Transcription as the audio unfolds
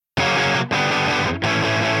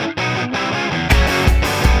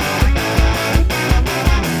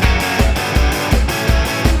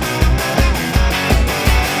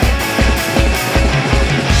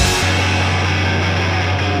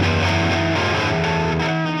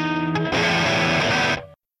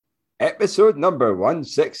Episode number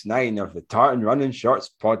 169 of the Tartan Running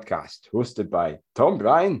Shorts podcast, hosted by Tom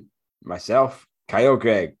Bryan, myself, Kyle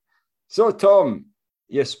Gregg. So, Tom,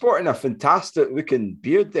 you're sporting a fantastic looking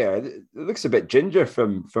beard there. It looks a bit ginger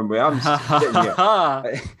from where I'm sitting here.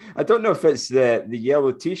 I don't know if it's the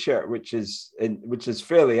yellow t-shirt, which is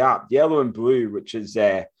fairly apt, yellow and blue, which is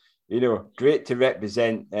great to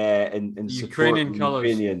represent in Ukrainian colors.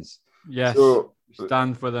 Ukrainians. Yes, so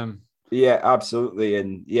stand for them. Yeah, absolutely.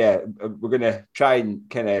 And yeah, we're going to try and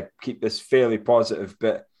kind of keep this fairly positive.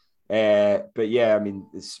 But yeah, I mean,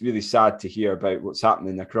 it's really sad to hear about what's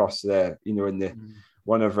happening across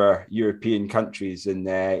one of our European countries. And,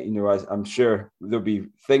 I'm sure there'll be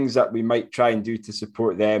things that we might try and do to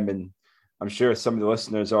support them. And I'm sure some of the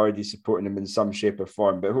listeners are already supporting them in some shape or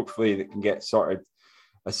form, but hopefully they can get sorted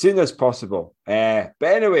as soon as possible. But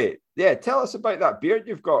anyway, yeah, tell us about that beard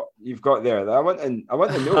you've got there. I want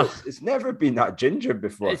to know. It's never been that ginger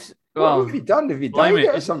before. What have you done? Have you dyed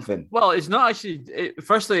it or something? Well, it's not actually.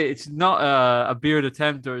 Firstly, it's not a beard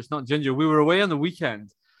attempt, or it's not ginger. We were away on the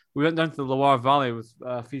weekend. We went down to the Loire Valley with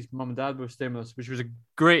Fi's mum and dad were staying with us, which was a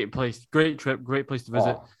great place, great trip, great place to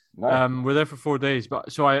visit. Nice. We're there for 4 days,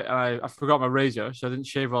 but so I forgot my razor, so I didn't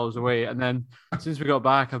shave while I was away. And then since we got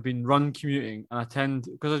back, I've been run commuting, and I tend,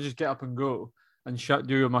 because I just get up and go and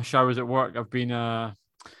do my showers at work. I've been I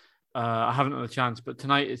haven't had a chance, but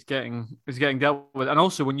tonight it's getting dealt with. And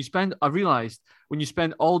also, I realized when you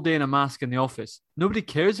spend all day in a mask in the office, nobody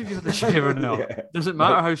cares if you have the shave or not. Yeah. Doesn't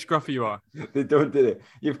matter how scruffy you are. They don't do it.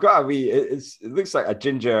 You've got it looks like a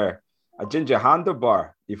ginger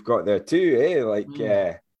handlebar you've got there too,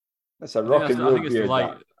 eh? That's a rock and roll beard.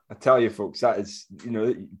 I tell you, folks, that is,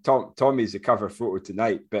 Tommy's the cover photo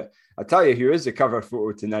tonight. But I tell you, who is the cover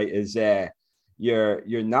photo tonight is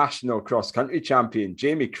your national cross country champion,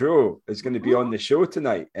 Jamie Crowe, is going to be on the show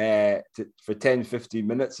tonight for 10-15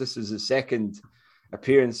 minutes. This is his second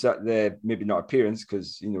appearance at maybe not appearance,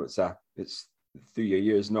 because it's through your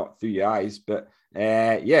ears, not through your eyes. But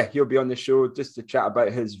he'll be on the show just to chat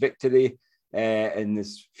about his victory and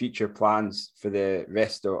his future plans for the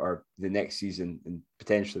rest or the next season, and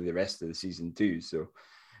potentially the rest of the season too. So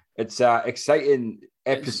it's an exciting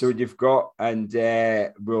episode you've got, and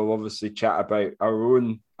we'll obviously chat about our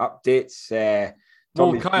own updates.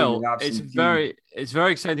 Well, Kyle, it's very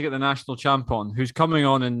exciting to get the national champ on, who's coming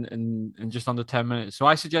on in just under 10 minutes. So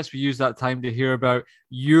I suggest we use that time to hear about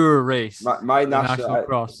your race, my national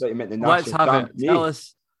cross. Let's have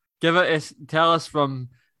it. Tell us from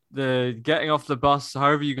the getting off the bus,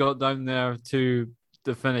 however you got down there to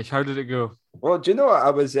the finish. How did it go? Well, do you know what? I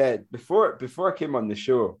was before I came on the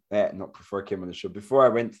show, before I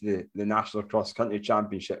went to the National Cross Country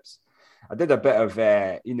Championships, I did a bit of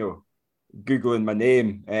Googling my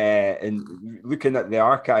name and looking at the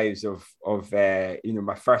archives of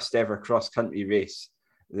my first ever cross country race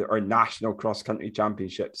or National Cross Country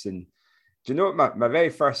Championships. And do you know what? My very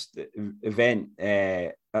first event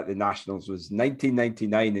at the Nationals was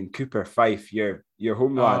 1999 in Cooper, Fife, your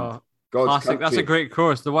homeland. God's classic. Country. That's a great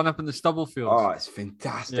course. The one up in the stubble fields. Oh, it's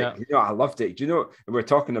fantastic. Yeah. I loved it. Do you know, and we're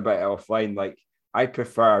talking about it offline, like I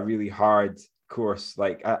prefer a really hard course.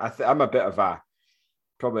 Like I'm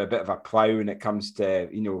probably a bit of a plow when it comes to,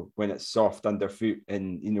 when it's soft underfoot,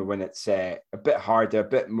 and, when it's a bit harder, a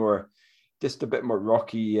bit more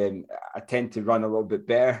rocky, and I tend to run a little bit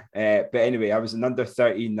better. But anyway, I was an under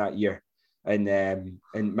 13 that year. And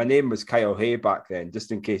my name was Kyle Hay back then,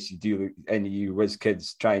 just in case any of you whiz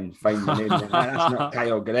kids try and find my name. That's not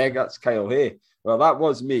Kyle Gregg, that's Kyle Hay. Well, that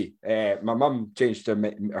was me. My mum changed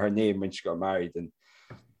her name when she got married, and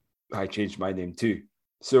I changed my name too.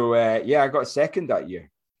 So I got second that year,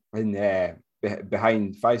 and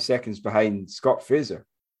behind 5 seconds behind Scott Fraser.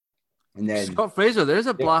 And then Scott Fraser, there's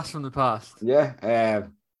a blast from the past. Yeah.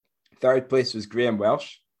 Third place was Graham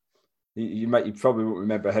Welsh. You probably won't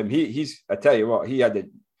remember him. I tell you what, he had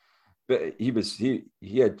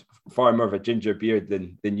far more of a ginger beard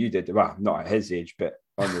than you did. Well, not at his age, but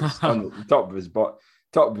on the top of his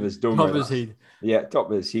dome. Top of his head. Yeah,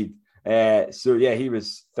 top of his head. He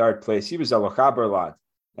was third place. He was a Lochaber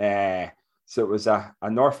lad. So it was a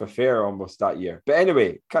North affair almost that year. But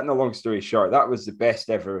anyway, cutting a long story short, that was the best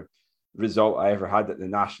ever result I ever had at the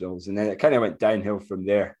Nationals, and then it kind of went downhill from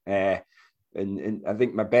there. And I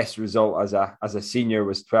think my best result as a senior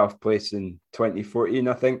was 12th place in 2014,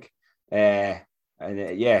 I think. And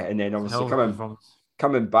then obviously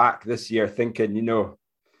coming back this year, thinking,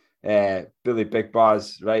 Billy Big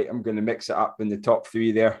Baz, right? I'm going to mix it up in the top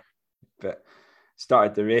three there, but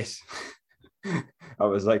started the race. I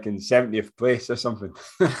was like in 70th place or something.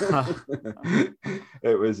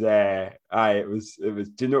 It was it was,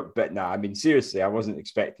 do you know, but nah, I mean, seriously, I wasn't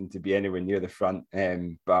expecting to be anywhere near the front.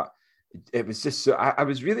 But it was just so I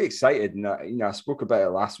was really excited, and I spoke about it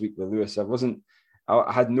last week with Lewis.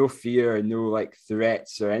 I had no fear, no like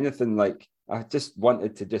threats or anything. Like, I just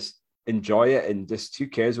wanted to just enjoy it, and just, who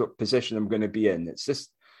cares what position I'm going to be in.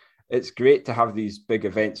 It's great to have these big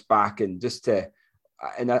events back, and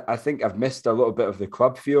I think I've missed a little bit of the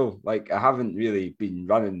club feel. Like, I haven't really been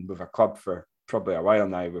running with a club for probably a while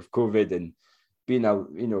now, with COVID and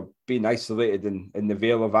being isolated in the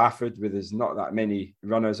Vale of Afford, where there's not that many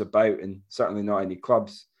runners about, and certainly not any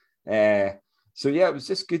clubs. So yeah, it was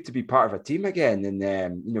just good to be part of a team again,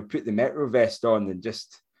 and put the Metro vest on and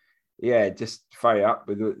just fire up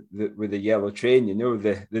with the yellow train,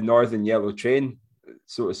 the northern yellow train,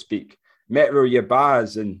 so to speak. Metro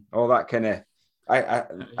Yabaz and all that kind of.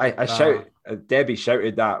 I shout. Debbie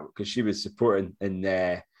shouted that because she was supporting,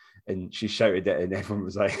 and she shouted it, and everyone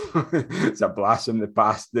was like, "It's a blast from the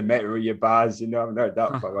past, the Metro Yabaz." I haven't heard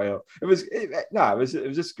that for a while. It was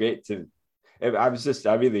just great I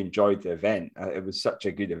really enjoyed the event. It was such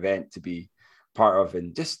a good event to be part of,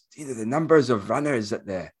 and just the numbers of runners at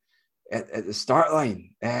the start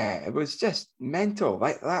line. It was just mental.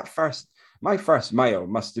 Like my first mile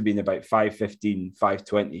must have been about 5:15,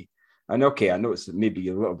 5:20. And okay, I know it's maybe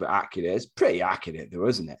a little bit accurate. It's pretty accurate though,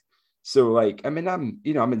 isn't it? So like, I mean, I'm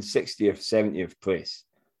in 60th, 70th place.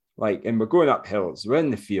 Like, and we're going up hills. We're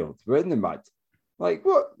in the field. We're in the mud. Like,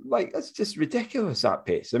 what? Like, that's just ridiculous, that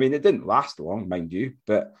pace. I mean, it didn't last long, mind you,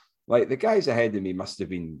 but like, the guys ahead of me must have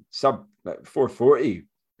been sub 440.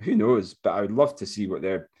 Who knows? But I would love to see what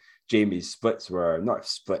their Jamie's splits were. Not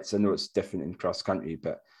splits. I know it's different in cross country,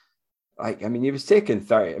 but like, I mean, he was taking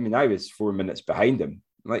 30. I mean, I was 4 minutes behind him.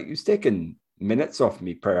 Like, he was taking minutes off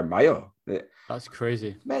me per mile. That's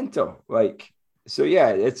crazy. Mental. Like, so yeah,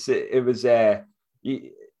 it was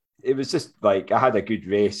just like, I had a good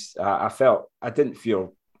race. It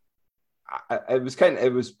was kind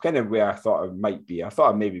of where I thought I might be. I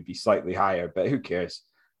thought I'd maybe be slightly higher, but who cares?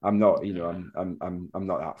 I'm not, I'm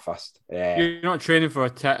not that fussed. You're not training for a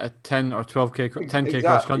 10 or 12K, 10K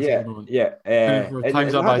cross country at the moment. Yeah.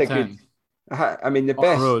 Times up by 10. I mean,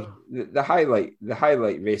 the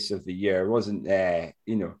highlight race of the year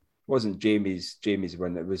wasn't Jamie's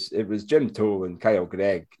win. It was Jim Toll and Kyle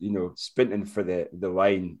Gregg, sprinting for the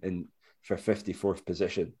line and for 54th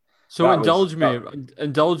position. So indulge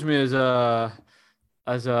me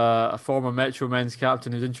as a former Metro men's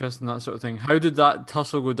captain who's interested in that sort of thing. How did that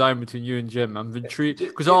tussle go down between you and Jim? I'm intrigued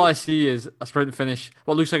because all I see is a sprint finish,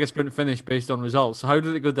 what looks like a sprint finish based on results. So how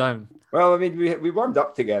did it go down? Well, I mean, we warmed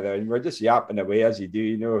up together and we're just yapping away as you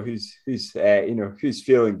do, who's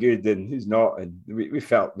feeling good and who's not. And we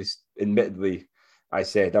felt admittedly, I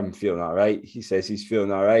said, I'm feeling all right. He says he's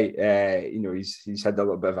feeling all right. He's had a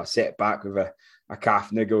little bit of a setback with a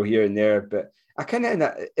calf niggle here and there, but I kind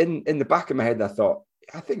of in the back of my head, I thought,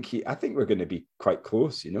 I think we're going to be quite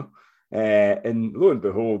close, and lo and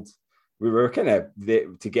behold, we were kind of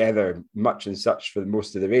together much and such for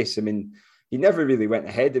most of the race. I mean, he never really went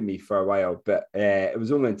ahead of me for a while, but it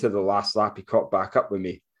was only until the last lap he caught back up with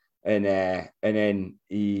me, and then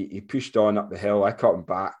he pushed on up the hill. I caught him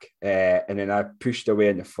back, and then I pushed away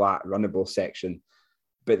in the flat runnable section.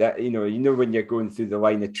 But that when you're going through the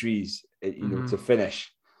line of trees, to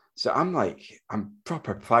finish. So I'm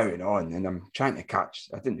proper plowing on, and I'm trying to catch.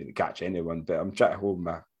 I didn't really catch anyone, but I'm trying to hold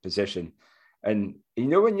my position. And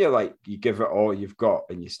when you're like, you give it all you've got,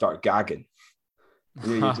 and you start gagging.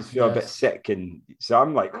 You just feel a bit sick, and so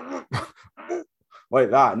I'm like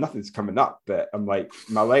like that. Nothing's coming up, but I'm like,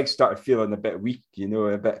 my legs started feeling a bit weak,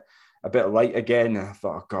 a bit light again. And I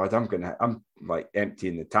thought, oh God, I'm like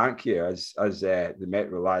emptying the tank here, as the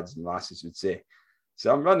Metro lads and lasses would say.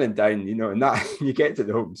 So I'm running down, and that you get to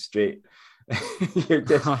the home straight. You're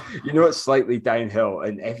just, it's slightly downhill,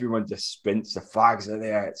 and everyone just sprints. The flags are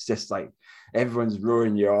there. It's just like everyone's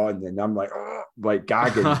roaring you on, and I'm like, oh, like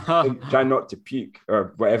gagging, trying not to puke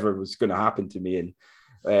or whatever was going to happen to me. And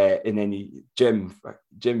then Jim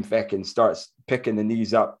feckin' starts picking the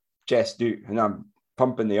knees up, chest out, and I'm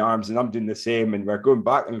pumping the arms, and I'm doing the same, and we're going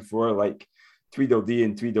back and forth like Tweedledee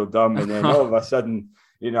and Tweedledum, and then all of a sudden,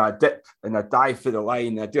 I dip and I dive for the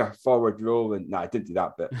line. I do a forward roll, and I didn't do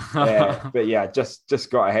that, but yeah,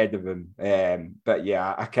 just got ahead of him. But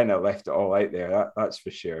yeah, I kind of left it all out there. That's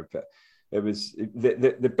for sure. But it was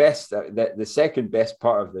the best, the second best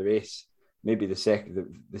part of the race, maybe the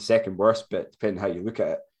second worst bit, depending how you look at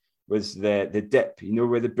it, was the dip.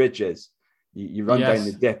 Where the bridge is. You run down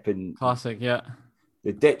the dip, and classic, yeah.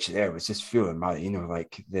 the ditch there was just full of mud,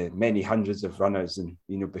 like the many hundreds of runners, and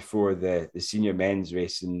before the senior men's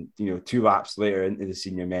race, and 2 laps later into the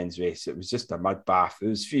senior men's race, it was just a mud bath. There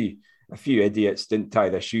was a few idiots didn't tie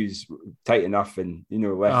their shoes tight enough, and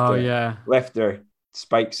left their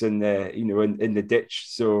spikes in the in the ditch.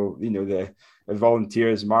 So the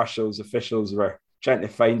volunteers, marshals, officials were trying to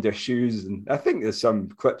find their shoes, and I think there's some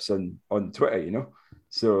clips on Twitter.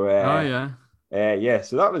 So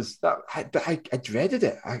so that was that. But I dreaded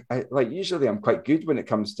it. I like, usually I'm quite good when it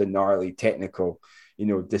comes to gnarly technical,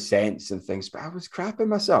 descents and things, but I was crapping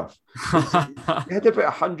myself. I had about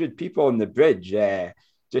 100 people on the bridge,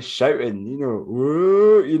 just shouting,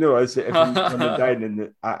 whoa, as if coming down.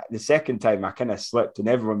 And the second time I kind of slipped, and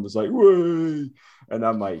everyone was like, whoa, and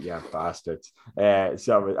I'm like, yeah, bastards.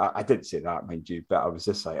 So I didn't say that, mind you, but I was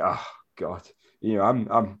just like, oh God.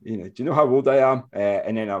 I'm do you know how old I am?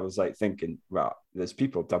 And then I was like thinking, well, there's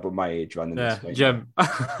people double my age running this thing. Jim.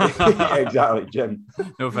 Exactly, Jim.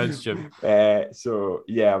 No offense, Jim. So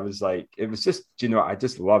yeah, I was like, it was just, I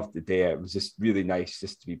just loved the day. It was just really nice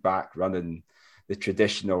just to be back running the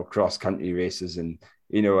traditional cross country races. And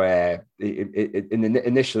initially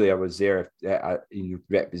I was there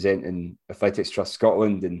representing Athletics Trust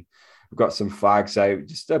Scotland, and we've got some flags out,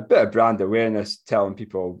 just a bit of brand awareness, telling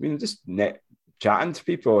people, just chatting to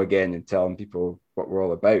people again and telling people what we're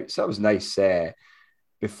all about. So that was nice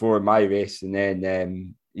before my race. And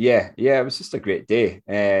then, it was just a great day.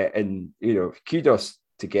 And, kudos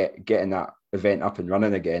to getting that event up and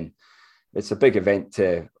running again. It's a big event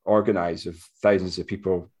to organise, with thousands of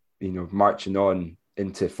people, marching on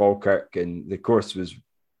into Falkirk. And the course was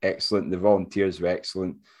excellent. The volunteers were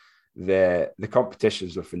excellent. The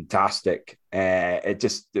competitions were fantastic.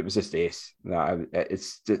 It was just ace.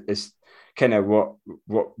 It's kind of what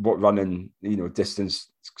running, distance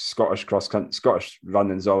Scottish Scottish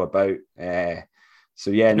running's all about.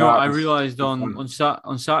 So yeah, I realised on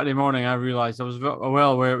Saturday morning, I realised I was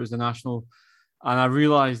well aware it was the national, and I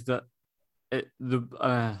realised that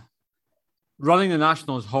running the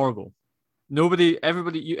national is horrible.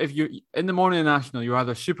 Everybody, if you're in the morning of the national, you're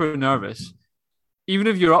either super nervous. Even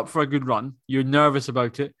if you're up for a good run, you're nervous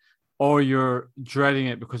about it, or you're dreading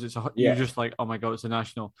it because you're just like, oh my God, it's a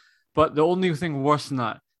national. But the only thing worse than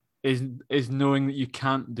that is knowing that you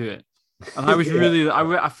can't do it. And I was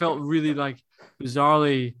I felt really like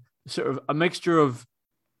bizarrely sort of a mixture of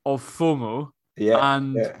FOMO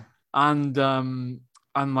and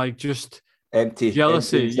like just empty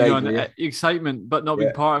jealousy, and excitement, but not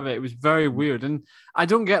being part of it. It was very weird, and I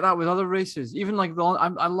don't get that with other races. Even like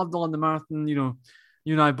I love the London Marathon. You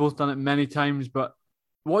and I both done it many times, but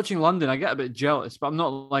watching London, I get a bit jealous. But I'm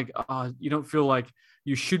not like, you don't feel like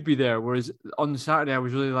you should be there. Whereas on Saturday, I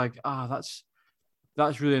was really like, that's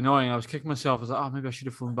really annoying. I was kicking myself. I was like, maybe I should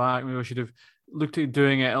have flown back. Maybe I should have looked at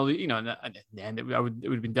doing it. And at the end, it would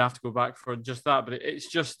have been daft to go back for just that. But it's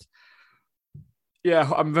just.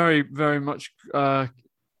 Yeah, I'm very, very much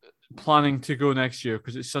planning to go next year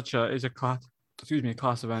because it's a class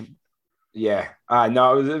event. Yeah,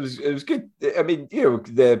 no, it was good. I mean,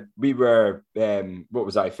 we were what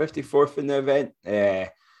was I, 54th in the event,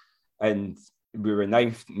 and we were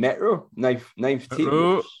ninth team.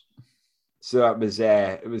 So that was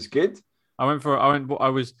it was good. We were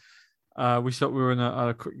in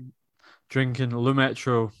a quick drinking Le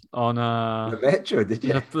Metro on Le Metro, did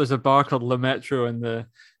you? There's a bar called Le Metro in the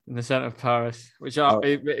centre of Paris, which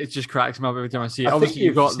it just cracks me up every time I see it. Obviously,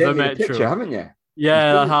 you've got the Metro, picture, haven't you?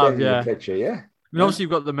 Yeah, I have. Yeah, picture, yeah. I mean, obviously,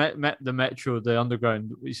 you've got the Metro, the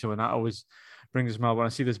underground. So, and that always brings a smile when I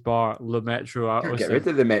see this bar, Le Metro. I can't get rid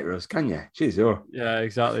of the Metros, can you? Jeez, yeah,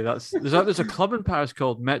 exactly. There's a club in Paris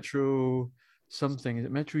called Metro something. Is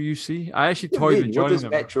it Metro UC? I actually toyed with joining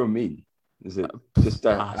them. What does Metro mean? Is it just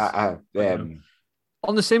on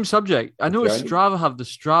the same subject? I know Strava have the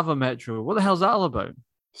Strava Metro. What the hell's that all about?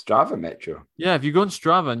 Strava Metro. Yeah, if you go on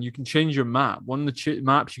Strava and you can change your map, one of the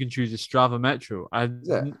maps you can choose is Strava Metro.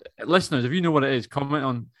 Listeners, if you know what it is, comment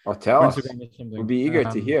on. Or tell us. We'll be eager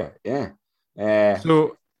to hear. Yeah.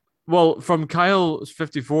 From Kyle's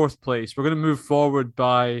 54th place, we're going to move forward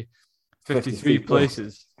by 53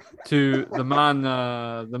 places to the man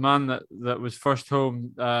that was first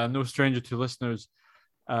home, no stranger to listeners.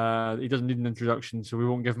 He doesn't need an introduction, so we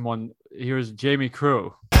won't give him one. Here's Jamie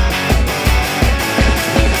Crow.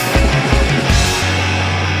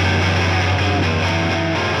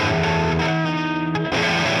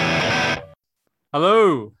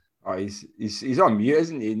 Hello. Oh, he's on mute,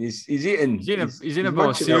 isn't he? And he's eating. He's in a bowl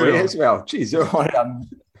of cereal as well. Jeez,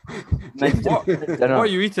 what are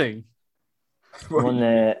you eating? I'm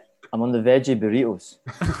on I'm on the veggie burritos.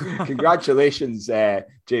 Congratulations,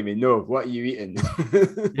 Jamie. No, what are you eating?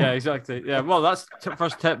 Yeah, exactly. Yeah, well, that's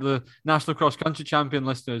first tip. The national cross country champion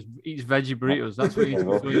listeners eats veggie burritos. That's what you need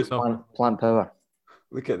to throw yourself. Plant power.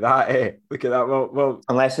 Look at that, eh? Look at that. Well.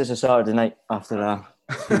 Unless it's a Saturday night after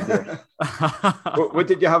what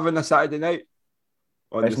did you have on a Saturday night?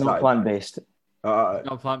 It's not plant-based.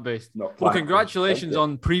 Not plant-based. Well, congratulations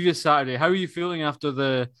on previous Saturday. How are you feeling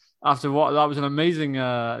after what? That was an amazing,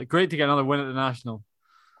 great to get another win at the national.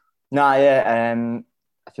 I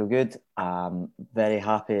feel good. I'm very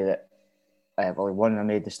happy that one, I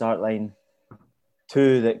made the start line.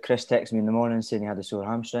 2, that Chris texted me in the morning saying he had a sore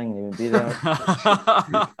hamstring and he wouldn't be there.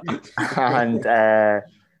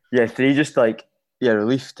 And 3, just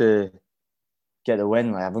relief to get the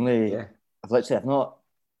win. Like I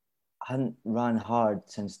hadn't ran hard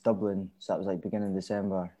since Dublin, so that was beginning of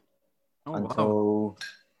December until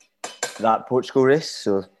that Portugal race,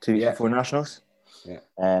 so 2 weeks before nationals. Yeah.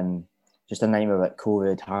 Just a nightmare about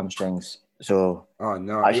COVID, hamstrings. So. Oh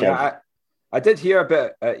no! I did hear a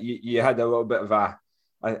bit. You had a little bit of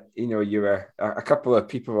you were a couple of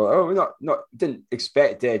people were didn't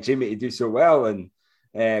expect Jamie to do so well, and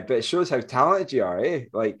but it shows how talented you are, eh?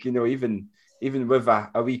 Even with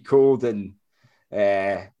a wee cold and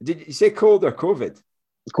did you say cold or COVID?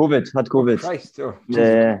 Had COVID. Oh, Christ,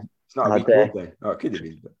 it's not a wee cold then. Oh, it could have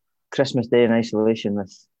been. But... Christmas Day in isolation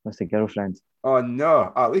with a girlfriend. Oh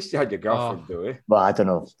no! At least you had your girlfriend, though, eh? Well, I don't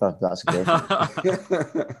know. That's okay.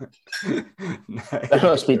 I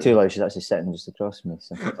don't speak too loud. She's actually sitting just across from me.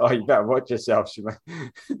 So. Oh, you better watch yourself, Shima.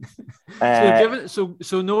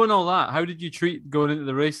 So knowing all that, how did you treat going into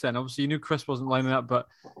the race then? Obviously, you knew Chris wasn't lining up, but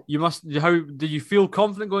how did you feel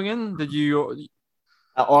confident going in? Did you?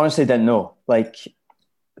 I honestly didn't know,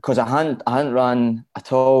 because I hadn't run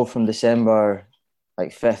at all from December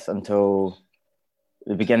 5th until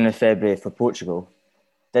the beginning of February for Portugal.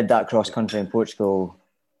 Did that cross country in Portugal,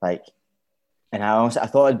 and I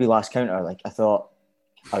thought I'd be last counter. I thought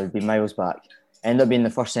I would be miles back. Ended up being the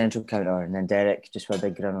first central counter, and then Derek just with a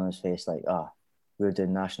big grin on his face, we're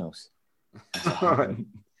doing nationals. And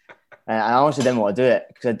I honestly didn't want to do it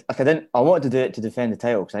because I wanted to do it to defend the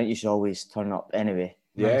title because I think you should always turn up anyway.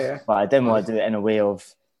 Yeah. But I didn't want to do it in a way of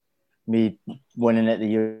me winning it the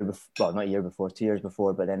year before, well, not a year before, 2 years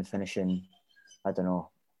before, but then finishing, I don't know,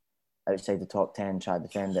 outside the top 10, try to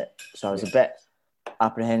defend it. So I was a bit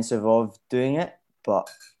apprehensive of doing it, but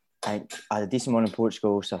I had a decent one in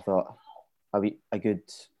Portugal, so I thought I'd be a good.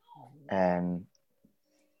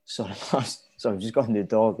 Sorry, I've just got a new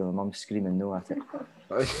dog and my mum's screaming no at it.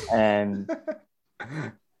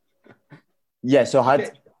 So I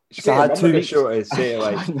had 2 weeks. To say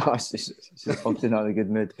no, it's obviously not in a good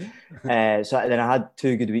mood. So then I had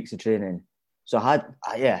 2 good weeks of training. So I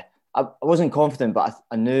wasn't confident, but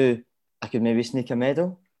I knew I could maybe sneak a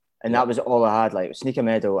medal, and that was all I had. Sneak a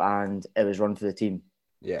medal, and it was run for the team.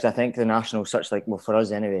 Yeah. Because I think the national, for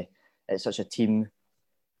us anyway, it's such a team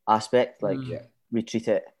aspect. We treat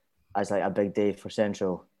it as a big day for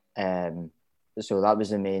Central. So that was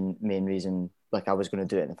the main reason. I was going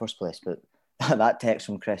to do it in the first place, but that text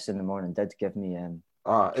from Chris in the morning did give me.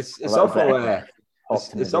 It's awful.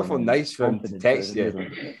 It's awful nice for him to text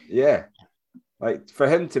you. Yeah, for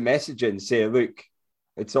him to message you and say, "Look,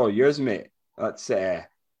 it's all yours, mate." That's. Sorry,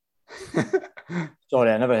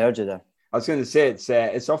 I never heard you there. I was going to say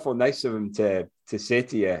it's awful nice of him to say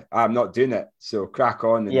to you, "I'm not doing it, so crack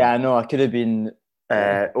on." Yeah, I know. I could have been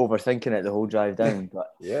overthinking it the whole drive down,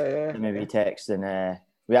 but maybe text, and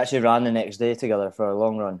we actually ran the next day together for a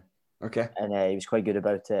long run. Okay, and he was quite good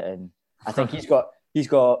about it, and I think he's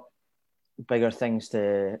got bigger things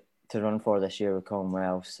to run for this year with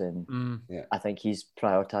Commonwealths, and I think he's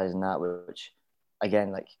prioritising that, which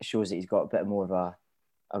again shows that he's got a bit more of a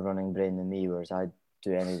running brain than me, whereas I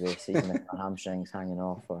do any race even if my hamstrings hanging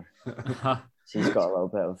off, or so he's got a little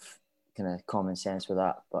bit of kind of common sense with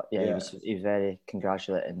that. But he was very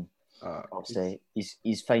congratulating. Obviously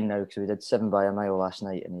he's fine now because we did 7 by a mile last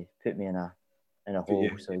night, and he put me in a hole,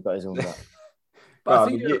 so he got his own back.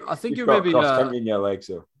 But I think you're maybe cross country in your legs,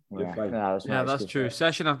 so you're fine. That's true.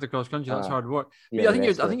 Session after cross country, that's hard work. But I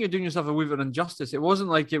think you're doing yourself a wee bit of injustice. It wasn't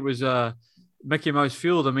like it was Mickey Mouse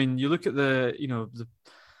Field. I mean, you look at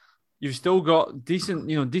you've still got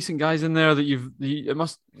decent guys in there that it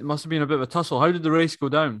must have been a bit of a tussle. How did the race go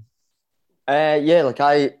down? It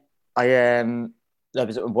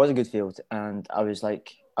was a good field, and I was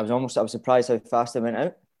surprised how fast it went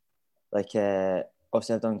out.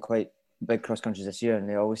 Obviously I've done quite big cross countries this year, and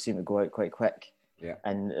they always seem to go out quite quick. Yeah.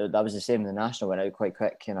 And that was the same. The national went out quite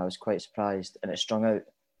quick, and I was quite surprised, and it strung out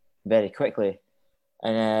very quickly.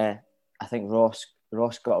 And I think Ross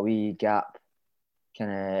Ross got a wee gap,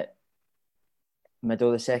 kind of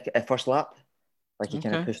middle of the first lap, like he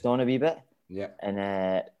kind of pushed on a wee bit. Yeah.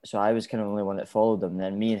 And so I was kind of the only one that followed him.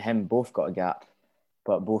 Then me and him both got a gap,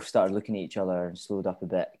 but both started looking at each other and slowed up a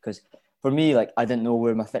bit. Because for me, like, I didn't know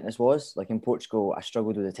where my fitness was. Like in Portugal, I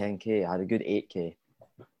struggled with the 10K. I had a good 8K.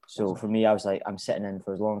 So for me, I was like, I'm sitting in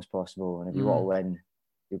for as long as possible. And if you want to win,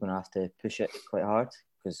 you're going to have to push it quite hard,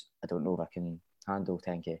 because I don't know if I can handle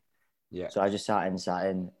 10K. Yeah. So I just sat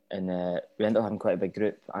in, and we ended up having quite a big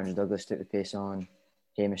group. Andrew Douglas took the pace on,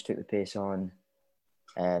 Hamish took the pace on.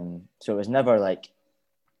 So it was never like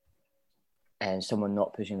someone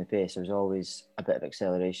not pushing the pace. There was always a bit of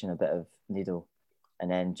acceleration, a bit of needle.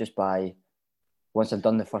 And then once I'd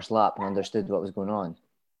done the first lap and understood what was going on,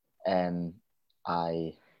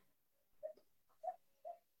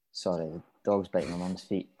 sorry, the dog's biting my mum's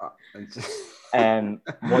feet.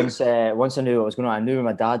 Once I knew what was going on, I knew where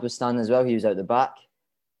my dad was standing as well. He was out the back.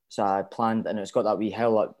 So I planned, and it's got that wee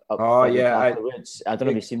hill up the back of the woods. I don't know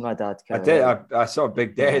if you've seen my dad. I did. I saw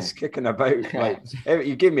Big Des kicking about. Like,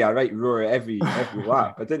 you gave me a right roar every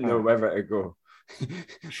lap. I didn't know whether to go.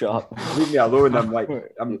 Shut up. Leave me alone. I'm like,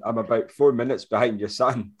 I'm about 4 minutes behind your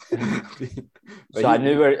son. So I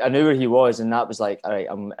knew where he was, and that was like, all right,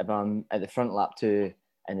 if I'm at the front lap 2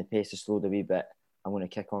 and the pace has slowed a wee bit, I'm going to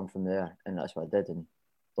kick on from there, and that's what I did. And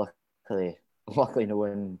luckily, no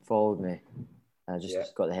one followed me. I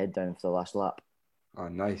just got the head down for the last lap. Oh,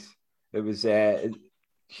 nice! It was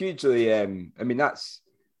hugely. I mean, that's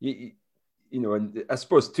you know, and I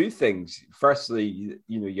suppose 2 things. Firstly,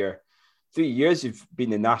 you're 3 years you've been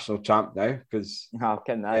the national champ now, because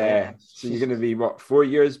so you're going to be 4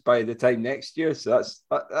 years by the time next year. So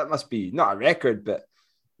that must be not a record, but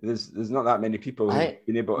there's not that many people who've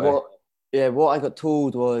been able to. What I got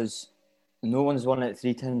told was no one's won it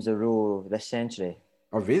 3 times in a row this century.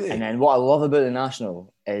 Oh, really? And then what I love about the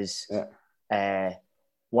national is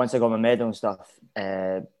once I got my medal and stuff,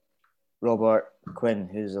 Robert Quinn,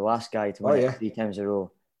 who's the last guy to win it 3 times in a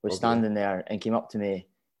row, was standing there and came up to me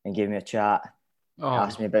and gave me a chat,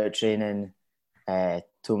 asked me about training,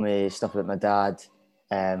 told me stuff about my dad.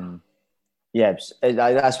 That's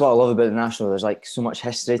what I love about the national. There's like so much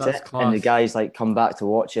history to it, and the guys like come back to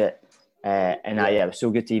watch it. It was so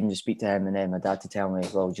good to even just speak to him, and then my dad to tell me,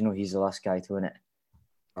 well, do you know he's the last guy to win it?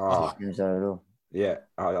 Oh, yeah.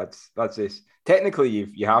 That's this. Technically,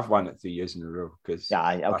 you have won it 3 years in a row, because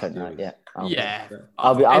I'll count that. Yeah,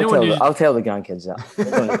 I'll tell the grandkids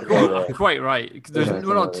that. Quite right.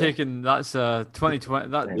 We're not taking that's 2020.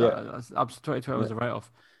 That's 2020 was a write-off.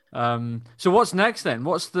 So what's next then?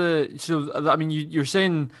 I mean, you're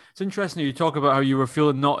saying it's interesting. You talk about how you were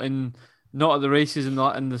feeling not at the races in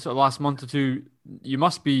the sort of last month or 2.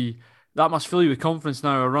 That must fill you with confidence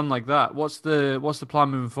now. A run like that. What's the plan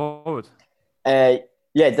moving forward? It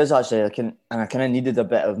does actually. I kind of needed a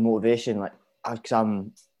bit of motivation, like, because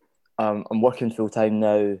I'm working full time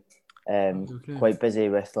now. Quite busy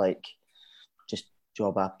with like just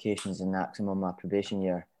job applications and that, 'cause I'm on my probation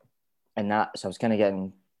year, and that. So I was kind of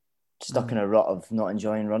getting stuck in a rut of not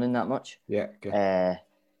enjoying running that much. Yeah. Okay.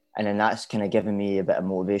 And then that's kind of given me a bit of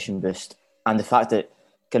motivation boost, and the fact that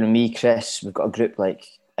kind of me, Chris, we've got a group like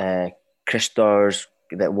Chris Dawes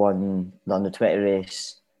that won the under-20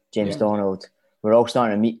 race, James Donald. We're all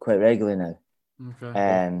starting to meet quite regularly now,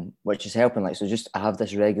 which is helping. Like, so just I have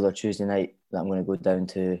this regular Tuesday night that I'm going to go down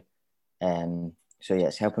to.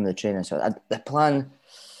 It's helping with the training. So the plan,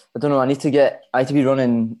 I don't know. I need to be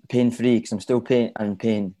running pain-free, because I'm still in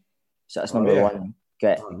pain. So that's number 1.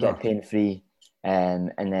 Get pain-free,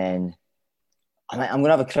 and then I'm going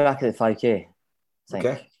to have a crack at the 5K. I think.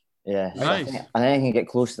 Okay. Yeah, nice. I think I can get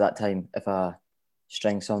close to that time if I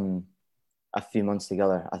string a few months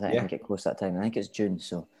together. I think I can get close to that time. I think it's June.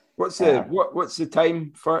 So what's the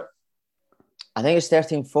time for it? I think it's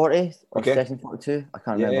 13:40 or 13:42. I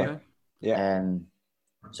can't remember. Yeah.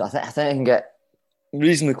 So I think I can get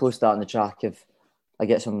reasonably close to that on the track if I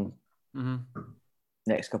get some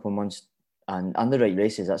next couple of months and the right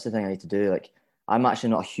races. That's the thing I need to do. Like, I'm actually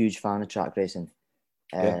not a huge fan of track racing.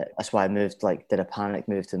 That's why I did a panic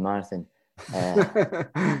move to the marathon.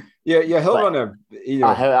 Hill runner. And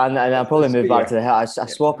I'll probably move back to the hill. I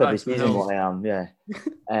swap every season what I am. Yeah.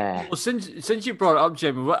 Well, since you brought it up,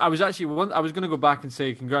 Jim, I was going to go back and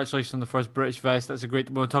say congratulations on the first British vest. That's a great.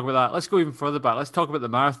 We'll talk about that. Let's go even further back. Let's talk about the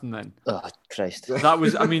marathon then. Oh Christ! That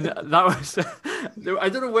was. I mean, that was. I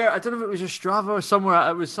don't know where. I don't know if it was your Strava or somewhere.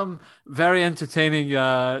 It was some very entertaining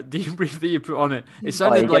debrief that you put on it. It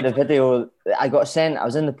sounded like the video. I got sent. I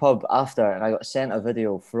was in the pub after, and I got sent a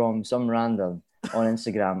video from some random on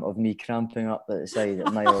Instagram of me cramping up at the side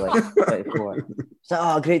at mile like 34. It's like,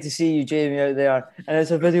 oh, great to see you, Jamie, out there. And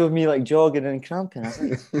it's a video of me like jogging and cramping. I was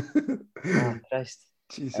like, oh, Christ.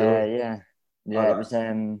 Jeez, yeah. It was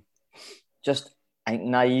just, I think,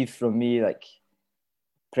 naive from me, like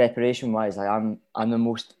preparation wise. Like I'm the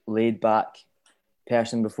most laid back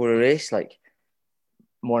person before a race. Like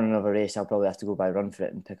morning of a race, I'll probably have to go by Run For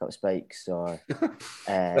It and pick up spikes or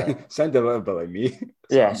sound a little bit like me.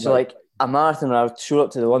 Yeah, so like a marathon, I would show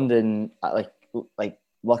up to the London at like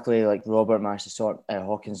luckily like Robert managed to sort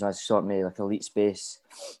Hawkins managed to sort me like elite space.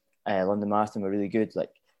 London Marathon were really good.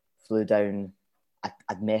 Like flew down.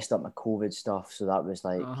 I'd messed up my COVID stuff, so that was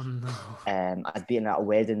like I'd been at a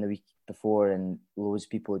wedding the week before, and loads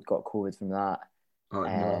of people had got COVID from that.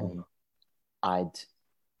 You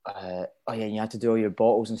had to do all your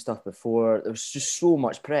bottles and stuff before. There was just so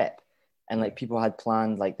much prep, and like people had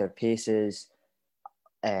planned like their paces.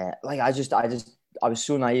 I was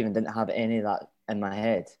so naive and didn't have any of that in my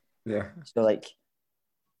head. Yeah. So like,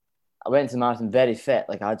 I went to the marathon very fit.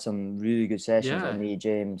 Like I had some really good sessions on me,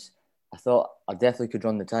 James. I thought I definitely could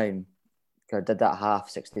run the time. I did that half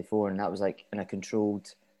 64, and that was like in a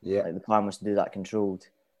controlled. Yeah. Like the plan was to do that controlled,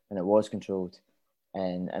 and it was controlled,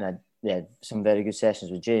 and I had some very good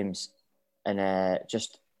sessions with James, and I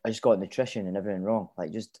just got nutrition and everything wrong.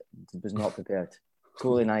 Like just was not prepared.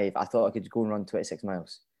 Totally naive. I thought I could go and run 26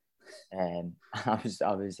 miles. I was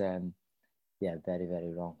very,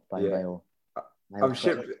 very wrong by a mile. I'm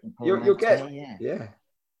sure you'll get. Yeah.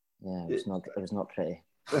 It was not pretty.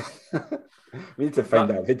 We need to find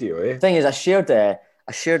that video, eh? The thing is, I shared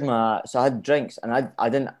my, so I had drinks, and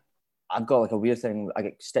I've got like a weird thing. I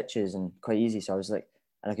get stitches and quite easy, so I was like,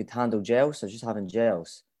 and I could handle gels, so I was just having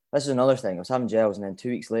gels. This is another thing. I was having gels, and then 2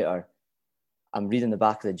 weeks later, I'm reading the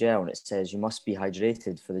back of the gel, and it says you must be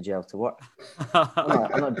hydrated for the gel to work.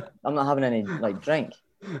 I'm not having any like drink.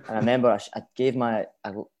 And I remember I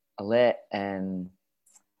let Kenny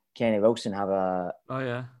Wilson have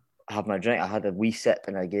my drink. I had a wee sip,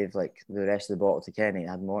 and I gave like the rest of the bottle to Kenny. It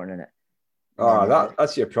had Morton in it. Oh,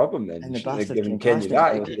 that's your problem then. And the bastard giving Kenny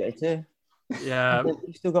that. Yeah.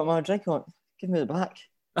 You still got my drink on. Give me the back.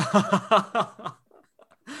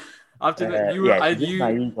 After that,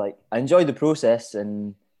 I enjoyed the process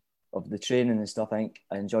and of the training and stuff. I think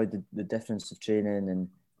I enjoyed the difference of training and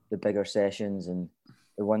the bigger sessions and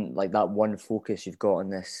the one focus you've got on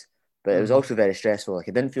this. But it was also very stressful. Like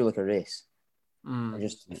it didn't feel like a race. I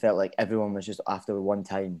just felt like everyone was just after one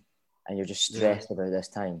time, and you're just stressed about this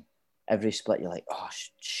time. Every split, you're like, oh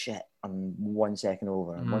shit, I'm 1 second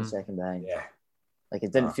over, I'm 1 second behind. Yeah. Like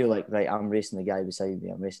it didn't feel like, right, I'm racing the guy beside me,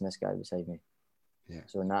 I'm racing this guy beside me. Yeah.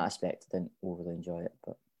 So in that aspect, I didn't overly enjoy it.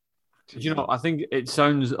 But I think it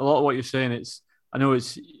sounds a lot of what you're saying. I know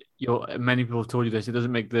many people have told you this. It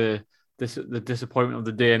doesn't make the disappointment of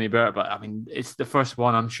the day any better. But I mean, it's the first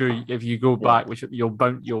one. I'm sure if you go back, which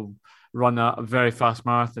you'll run a very fast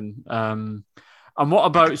marathon. And what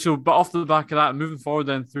about but off the back of that, moving forward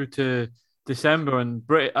then through to December and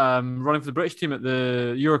running for the British team at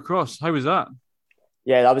the Eurocross. How was that?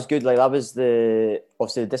 Yeah, that was good. Like that was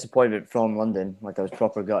obviously the disappointment from London. Like I was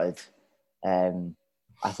proper gutted.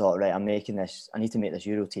 I thought, right, I'm making this. I need to make this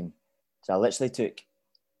Euro team. So I literally took,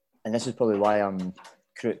 and this is probably why I'm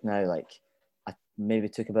crooked now. Like I maybe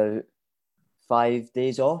took about 5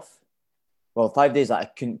 days off. Well, 5 days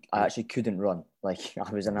that I actually couldn't run. Like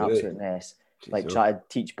I was an absolute mess. Like try to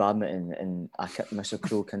teach badminton, and Mr.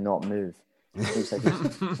 Crow cannot move. It's like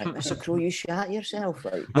Mr. Crow, you shat yourself.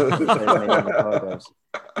 And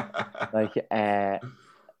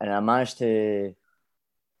I managed to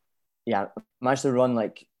run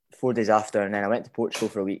like 4 days after, and then I went to Portugal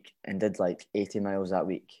for a week and did like 80 miles that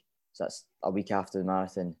week. So that's a week after the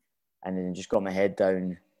marathon, and then just got my head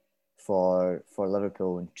down for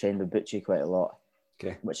Liverpool and trained with Butchie quite a lot.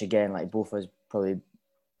 Okay. Which again, like both of us probably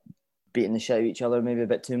beating the shit out of each other maybe a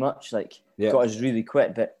bit too much. Like got us really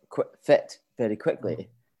fit very quickly.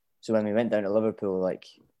 So when we went down to Liverpool, like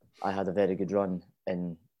I had a very good run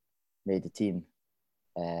and made the team.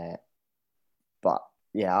 But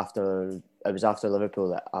yeah, after Liverpool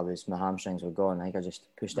that my hamstrings were gone. I think I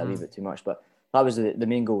just pushed it a wee bit too much. But that was the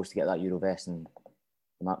main goal, was to get that Euro vest, and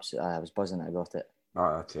I was buzzing that I got it.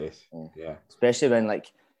 Oh, that's it. Yeah. Especially when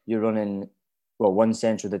like you're running. Well, one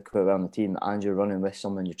central did quite well on the team, and you're running with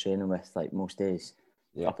someone you're training with like most days.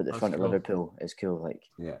 Up at the front of Liverpool is cool. Like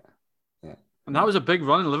and that was a big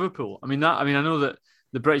run in Liverpool. I know that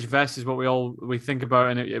the British vest is what we think about,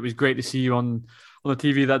 and it was great to see you on the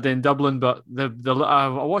TV that day in Dublin. But I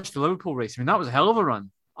watched the Liverpool race. I mean, that was a hell of a run.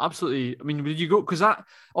 Absolutely. I mean, did you go? Because I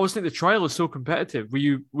always think the trial is so competitive. Were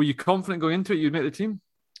you confident going into it? You'd make the team?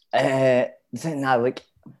 the thing now, like,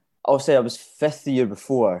 I'll say I was fifth the year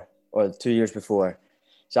before, or 2 years before.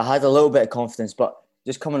 So I had a little bit of confidence, but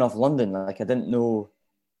just coming off London, like, I didn't know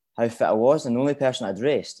how fit I was. And the only person I'd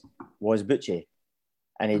raced was Butchie.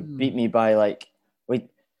 And he beat me by, like, wait,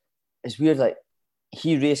 it's weird, like,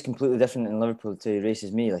 he raced completely different in Liverpool to he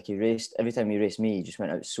races me. Like, every time he raced me, he just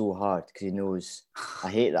went out so hard because he knows I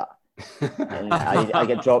hate that. And I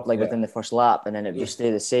get dropped like within the first lap, and then it would just stay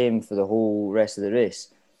the same for the whole rest of the race.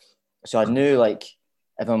 So I knew, like,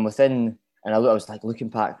 if I'm within, and I was like looking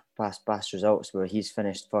past results where he's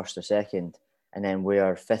finished first or second, and then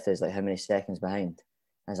where fifth is, like, how many seconds behind.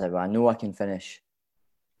 I was like, well, I know I can finish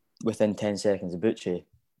within 10 seconds of Butchie.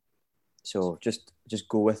 So just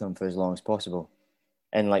go with him for as long as possible.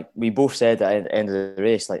 And, like, we both said at the end of the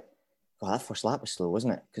race, like, well, that first lap was slow,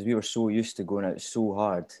 wasn't it? Because we were so used to going out so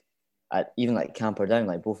hard at even, like, Camperdown.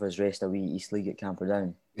 Like, both of us raced a wee East League at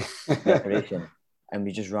Camperdown preparation, and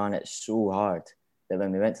we just ran it so hard that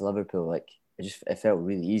when we went to Liverpool, like, it felt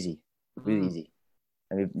really easy, and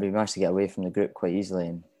we managed to get away from the group quite easily.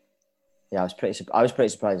 And yeah, I was pretty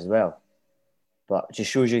surprised as well. But it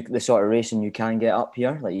just shows you the sort of racing you can get up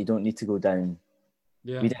here. Like, you don't need to go down.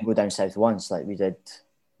 Yeah. We didn't go down south once. Like, we did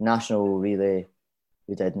national relay,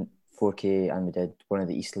 we did 4K, and we did one of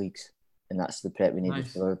the East Leagues, and that's the prep we needed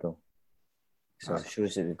for Liverpool. So it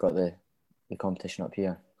shows that we've got the competition up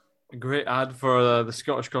here. A great ad for the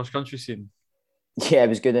Scottish cross country scene. Yeah, it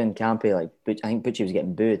was good in Campy. Like, I think Butchie was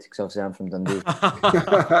getting booed because obviously I'm from Dundee.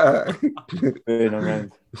 Booing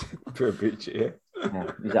around. Poor Butchie.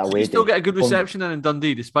 Yeah, you still get a good reception in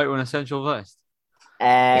Dundee despite wearing a essential vest.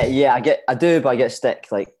 Yeah, I do, but I get stick,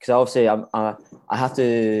 like, because obviously I have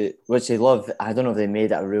to, which they love. I don't know if they made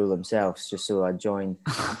that a rule themselves, just so I join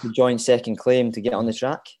second claim to get on the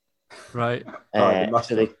track. Right.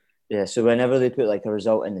 So whenever they put, like, a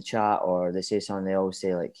result in the chat or they say something, they always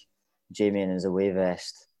say, like, Jamie is away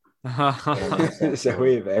vest. It's a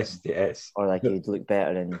away vest, yes. Or, like, he'd look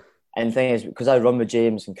better. And the thing is, because I run with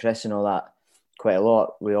James and Chris and all that quite a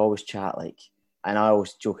lot, we always chat, like, and I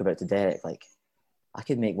always joke about to Derek, like, I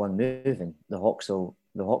could make one move and the Hawks will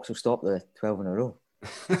stop the 12 in a row.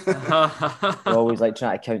 We're always, like,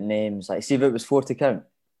 trying to count names. Like, see if it was 4 to count.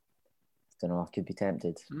 I don't know, I could be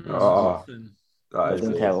tempted. I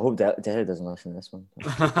hope Derek doesn't listen to this one.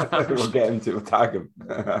 We'll get him to tag him.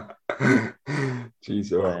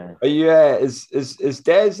 Jeez, are you?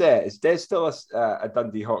 Is Des still a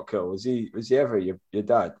Dundee Hawk Hill? Was he ever your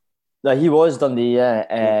dad? No, he was Dundee.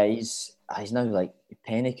 Yeah, he's now, like,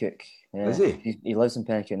 Pennycook. Yeah. Is he? He lives in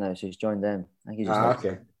Pennycook now, so he's joined them. I think he's just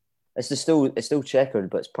okay. It's still checkered,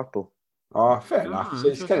 but it's purple. Oh, fair enough. So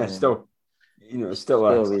it's kind of still. Still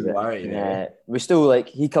a similarity. Yeah, we still, like,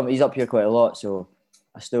 he's up here quite a lot, so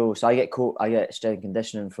I get strength and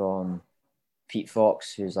conditioning from Pete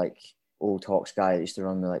Fox, who's, like, old Hawks guy that used to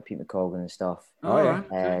run with, like, Pete McColgan and stuff. Oh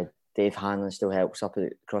yeah. Dave Hanlon still helps up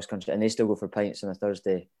at cross country, and they still go for pints on a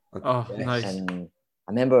Thursday. Oh, nice. And I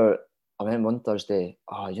remember one Thursday.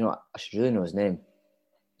 Oh, you know what? I should really know his name.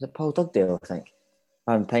 Was it Paul Dugdale? I think.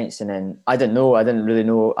 Having pints, and then I didn't really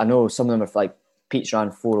know. I know some of them are, like, Pete's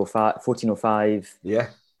ran 14:05. Yeah.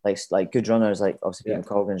 Like good runners, like obviously Pete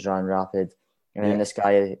McColgan's ran rapid. And then this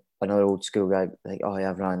guy, another old school guy, like, oh yeah,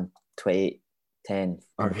 I've ran 28:10.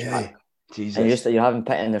 Oh really? Jesus. And you're having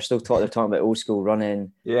pit, and they're talking about old school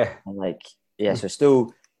running. Yeah. And, like, so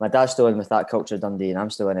still my dad's still in with that culture of Dundee, and I'm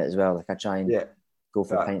still in it as well. Like, I try and go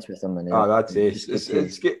for pints with them. And that's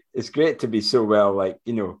it. It's great to be so well, like,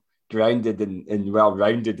 grounded and well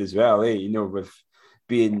rounded as well, with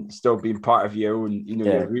still being part of your own,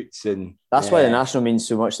 your roots. And that's why the national means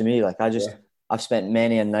so much to me. Like, I've spent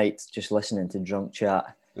many a night just listening to drunk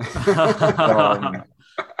chat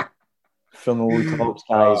from old Hawks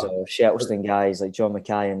guys or Shettleston guys like John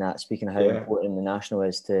Mackay and that, speaking of how important the national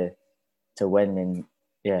is to win.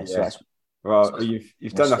 And so that's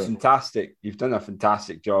you've done a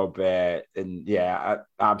fantastic job, and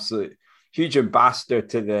absolute huge ambassador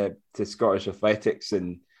to Scottish athletics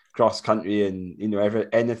and cross country, and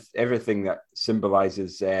everything that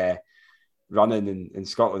symbolises running in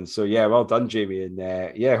Scotland. So well done, Jamie, and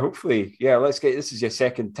hopefully let's get, this is your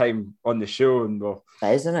second time on the show, and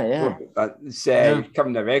isn't it? It's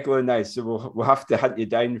becoming a regular now, so we'll have to hunt you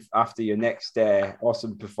down after your next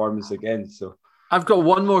awesome performance again. So I've got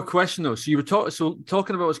one more question though. So you were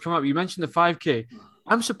talking about what's come up. You mentioned the 5K.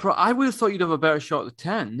 I'm surprised. I would have thought you'd have a better shot at the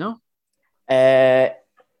 10. No.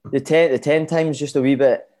 The 10 times just a wee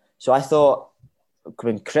bit. So I thought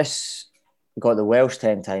when Chris got the Welsh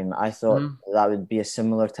 10 time, I thought that would be a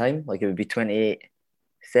similar time. Like, it would be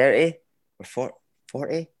 28:30 or 40.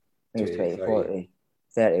 I think it was 40.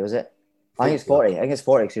 30, was it? I think it's 40. I think it's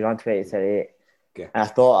 40 because he ran 20:38. Okay. And I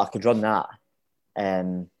thought I could run that.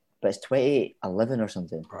 But it's 28:11 or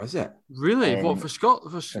something. Or is it? Really? What, for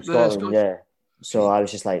Scotland? Scotland? Yeah. So I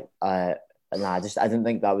was just like, I didn't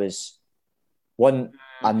think that was one.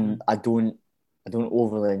 I don't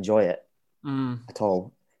overly enjoy it at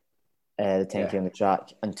all. The 10K on the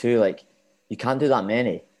track, and two, like, you can't do that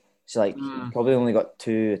many. So like, you probably only got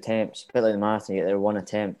 2 attempts. A bit like the marathon, you get there 1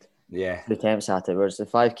 attempt. Yeah. 2 attempts at it. Whereas the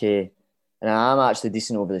 5K, and I'm actually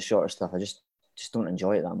decent over the shorter stuff. I just don't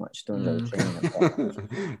enjoy it that much. Don't enjoy the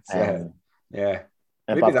training. Yeah.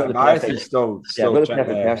 But Maybe that marathon still I've got the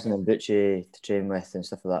perfect person in Bucci to train with and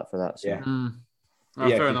stuff like that for that. So. Yeah.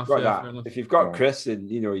 Fair enough. Fair enough. If you've got Chris, and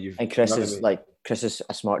you know and Chris is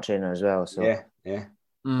a smart trainer as well. So yeah.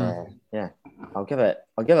 I'll give it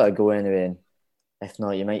a go anyway. And if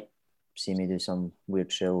not, you might see me do some weird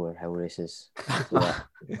trail or hill races. I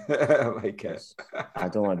like it. I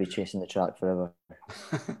don't want to be chasing the track forever.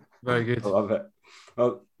 Very good. I love it.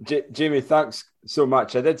 Well, Jamie, thanks so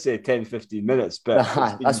much. I did say 10-15 minutes, but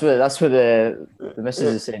that's what the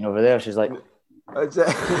missus is saying over there. She's like,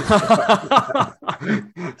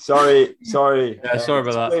 sorry. Yeah, sorry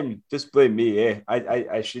about that. Just blame me, eh?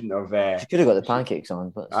 I shouldn't have. She could have got the pancakes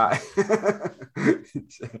on, but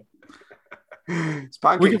it's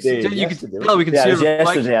pancake day. You can tell we can see her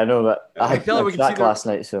yesterday. I know, but I had we track last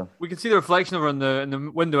night, so we can see the reflection of her in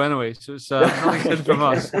the window anyway. So it's nothing hidden from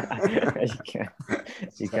us.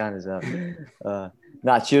 You can as well.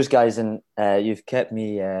 Cheers, guys, and you've kept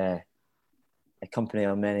me a company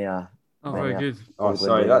on many a. Very good. Oh,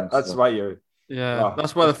 sorry. That's why you're. Yeah,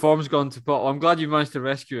 that's why the form's gone to pot. I'm glad you managed to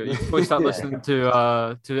rescue it. You probably start listening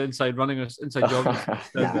to the Inside Running or Inside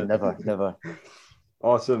Jogging. Never.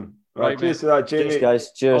 Awesome. Right, cheers to that, Jamie. Cheers,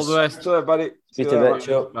 guys. Cheers. All the best. Cheers, buddy. See you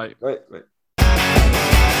later. Right.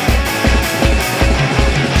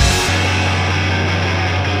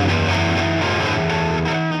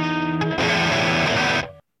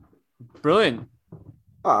 Brilliant.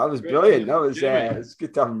 Oh, that was brilliant. That was it's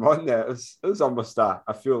good to have him on there. It was almost a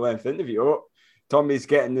full length interview. Oh, Tommy's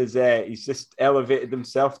getting his he's just elevated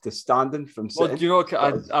himself to standing from sitting. Well, do you know what?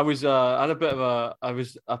 I was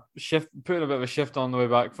putting a bit of a shift on the way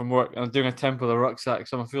back from work, and I'm doing a tempo with a rucksack,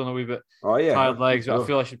 so I'm feeling a wee bit tired legs. But I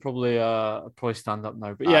feel I should probably stand up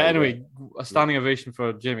now. But anyway, a standing ovation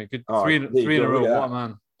for Jamie. Good three in a row. What a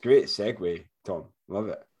man! Great segue, Tom. Love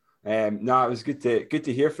it. It was good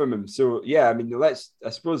to hear from him. So yeah, I mean, let's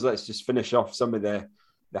just finish off some of the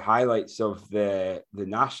highlights of the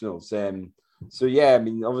nationals. So yeah, I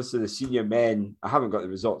mean, obviously the senior men, I haven't got the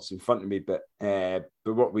results in front of me, but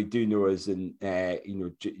what we do know is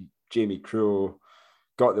Jamie Crowe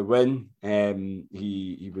got the win.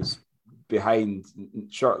 He was behind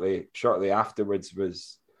shortly afterwards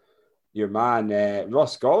was your man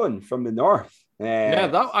Ross Gollan from the north.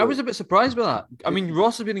 I was a bit surprised by that. I mean,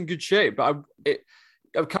 Ross has been in good shape, but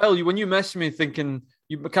Kyle, when you messaged me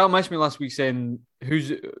Kyle messaged me last week saying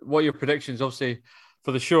what are your predictions, obviously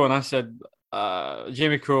for the show, and I said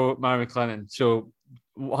Jamie Crowe, Mary McLennan, so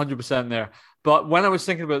 100% there. But when I was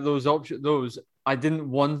thinking about those options,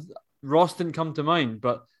 Ross didn't come to mind.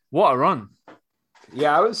 But what a run!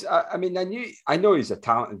 Yeah, I know he's a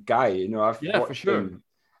talented guy. You know, I've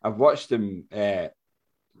watched him.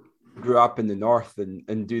 Grew up in the north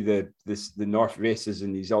and do the north races,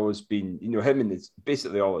 and he's always been, him and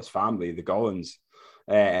basically all his family, the Gollans,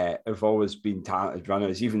 have always been talented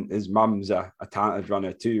runners. Even his mum's a talented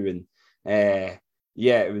runner too, and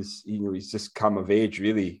it was, he's just come of age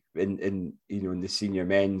really in the senior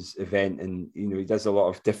men's event, and he does a lot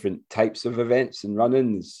of different types of events and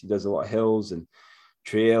running. He does a lot of hills and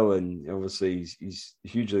trail, and obviously he's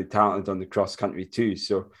hugely talented on the cross country too.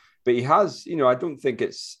 So, but he has, I don't think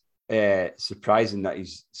it's surprising that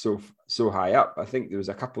he's so high up. I think there was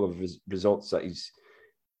a couple of results that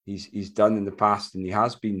he's done in the past, and he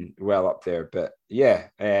has been well up there. But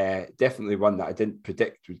definitely one that I didn't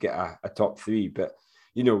predict would get a top 3. But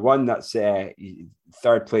one that's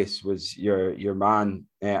third place was your man,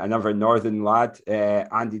 another northern lad,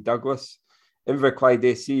 Andy Douglas, Inverclyde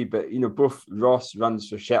AC. But both Ross runs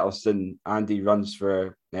for Shettleston, Andy runs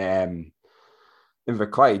for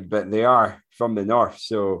Inverclyde, but they are from the north.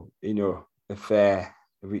 So if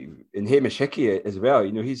and Hamish Hickey as well,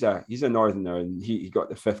 he's a northerner, and he got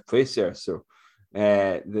the 5th place there. So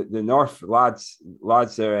the north lads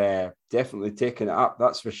are definitely taking it up,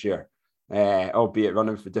 that's for sure, albeit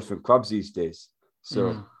running for different clubs these days.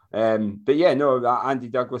 So Andy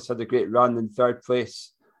Douglas had a great run in 3rd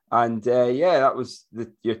place, and that was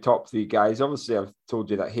your top 3 guys. Obviously I've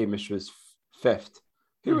told you that Hamish was 5th.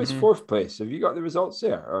 Who was 4th place? Have you got the results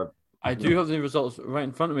there? Or I do have the results right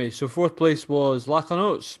in front of me. So 4th place was Lachlan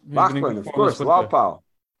Oates. Lachlan, of course, Lau Pal.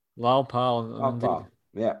 Lau Pal.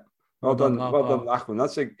 Yeah. Well done, Lachlan.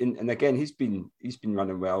 That's and again, he's been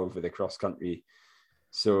running well over the cross country.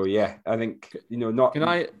 So yeah, I think not.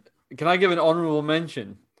 Can I give an honourable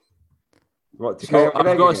mention? What? So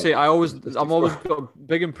I've got to say, I'm always got a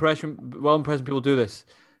big impression. Well impressed people do this.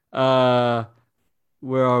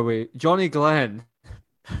 Where are we? Johnny Glenn,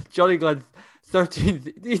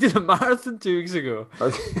 13th. He did a marathon 2 weeks ago.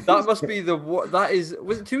 That must be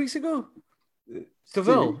was it 2 weeks ago?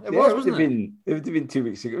 Seville. It would have been 2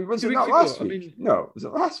 weeks ago. Was it not last week? No, was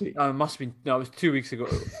it last week? It must have been. No, it was 2 weeks ago.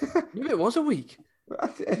 Maybe it was a week.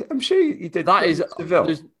 I'm sure you did. That is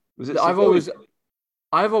Seville. Was it? I've always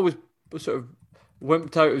sort of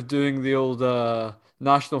wimped out of doing the old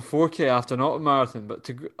national 4K after an autumn marathon, but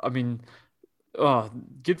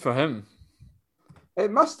good for him.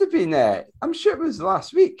 It must have been. I'm sure it was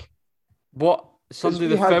last week. What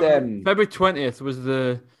Sunday? February 20th was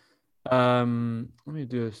the. Let me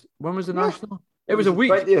do this. When was the national? It was a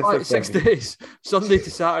week, 6 days, Sunday to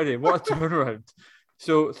Saturday. What a turnaround!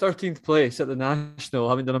 So 13th place at the national,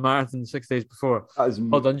 having done a marathon 6 days before.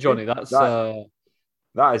 Well done, Johnny. That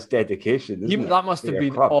is dedication. Isn't it? That must have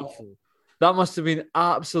been awful. That must have been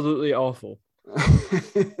absolutely awful.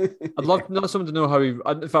 I'd love someone to know how he.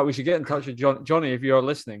 In fact, we should get in touch with Johnny. If you are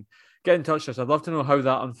listening, get in touch with us. I'd love to know how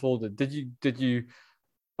that unfolded. Did you? Good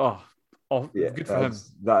for him.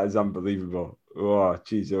 That is unbelievable. Oh,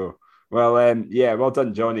 geez, oh. Well, well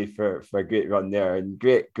done, Johnny, for a great run there, and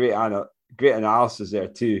great analysis there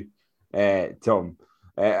too, Tom.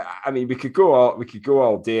 I mean, we could go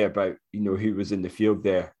all day about who was in the field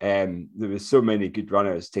there. There was so many good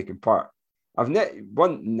runners taking part. I've never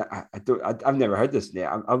heard this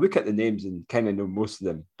name. I'll look at the names and kind of know most of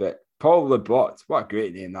them. But Paul Lebot, what a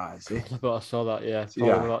great name that is. Eh? I saw that. Yeah,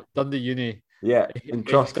 Lebot, Dundee Uni. Yeah, in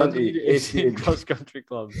cross country, cross country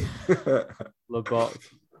club. Lebot.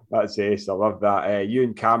 That's ace. I love that.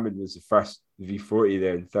 Ewan Cameron was the first V40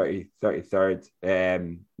 there in 33rd.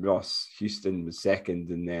 Ross Houston was second,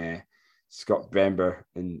 and Scott Brember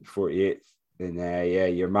in 48th. And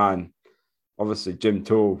your man, obviously Jim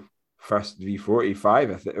Toll, first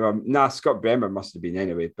V45. I think. Scott Brember must have been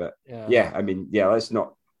anyway. But let's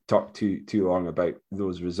not talk too long about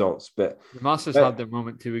those results. But the Masters had their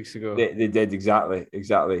moment 2 weeks ago. They did exactly.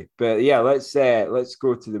 But yeah, let's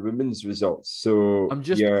go to the women's results. So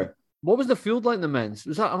what was the field like in the men's?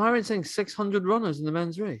 Am I right saying 600 runners in the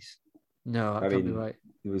men's race? No, that can't be right.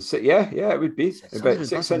 It was it would be about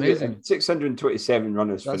 627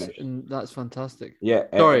 runners finished. That's fantastic. Yeah,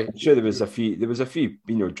 sorry. I'm sure there was a few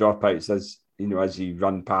dropouts as you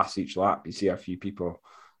run past each lap. You see a few people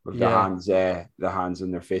with their hands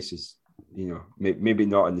on their faces. Maybe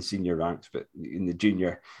not in the senior ranks, but in the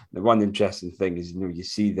junior. The one interesting thing is you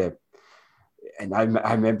see and I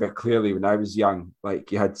remember clearly when I was young,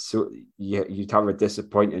 like you'd have a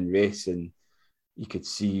disappointing race, and you could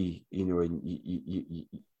see,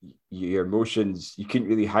 your emotions. You couldn't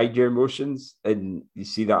really hide your emotions, and you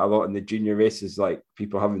see that a lot in the junior races, like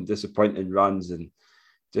people having disappointing runs and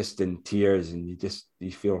just in tears, and you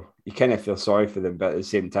kind of feel sorry for them, but at the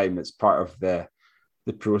same time, it's part of the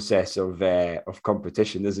process of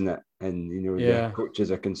competition, isn't it? And the coaches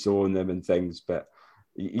are consoling them and things, but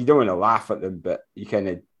you don't want to laugh at them, but you kind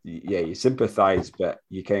of you sympathize, but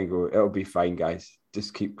you kind of go, it'll be fine, guys.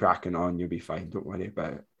 Just keep cracking on. You'll be fine. Don't worry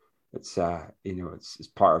about it. It's it's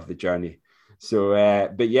part of the journey. So, I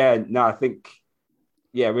think,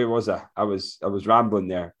 where was I? I was rambling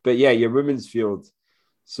there, but your women's field.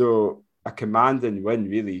 So a commanding win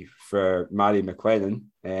really for Mary McLennan.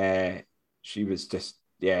 She was just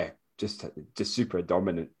super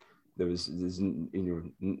dominant. There's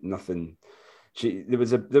nothing. There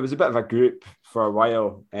was a bit of a group for a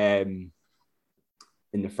while in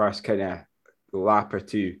the first kind of lap or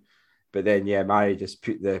two, but then Mary just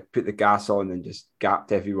put the gas on and just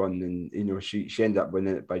gapped everyone, and she ended up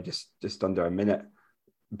winning it by just under a minute.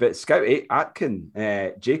 But Scout Atkin,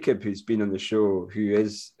 Jacob, who's been on the show, who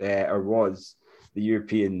is or was the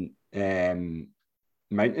European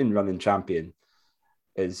mountain running champion,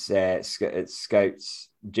 is it's Scout's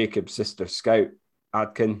Jacob's sister, Scout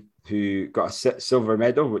Atkin, who got a silver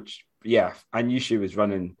medal, which, I knew she was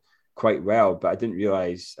running quite well, but I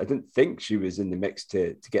didn't think she was in the mix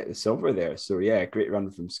to get the silver there. So, great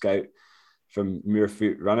run from Scout, from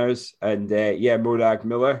Muirfoot Runners. And, Morag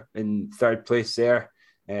Miller in third place there.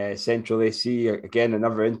 Central AC, again,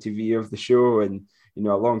 another interview of the show, and, a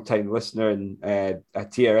long-time listener and a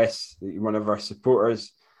TRS, one of our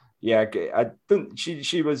supporters.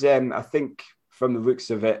 She was, I think, from the looks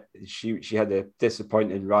of it, she had a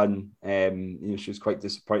disappointing run. She was quite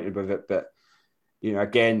disappointed with it, but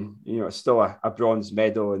again, it's still a bronze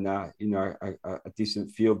medal and a decent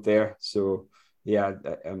field there. So yeah,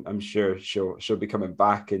 I'm sure she'll be coming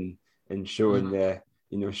back and showing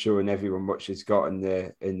showing everyone what she's got in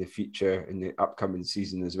the future in the upcoming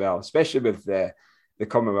season as well, especially with the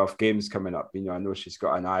Commonwealth Games coming up. I know she's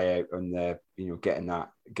got an eye out on the getting that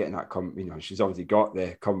she's obviously got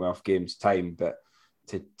the Commonwealth Games time, but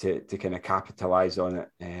to kind of capitalize on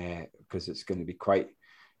it because it's going to be quite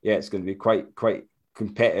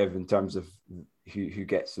competitive in terms of who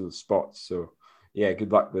gets those spots. So yeah,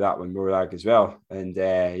 good luck with that one, Morag, as well. And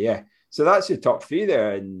so that's your top three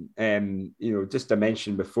there. And just to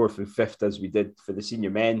mention with fourth and fifth, as we did for the senior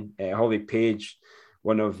men, Holly Page,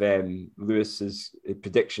 one of Lewis's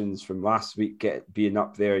predictions from last week, being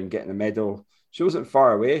up there and getting a medal. She wasn't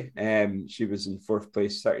far away. She was in fourth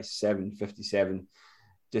place, 37.57,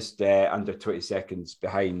 just under 20 seconds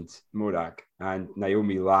behind Morag. And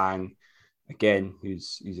Naomi Lang, again,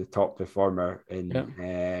 who's a top performer in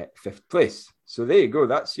fifth place. So there you go.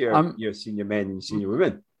 That's your senior men and senior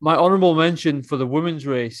women. My honourable mention for the women's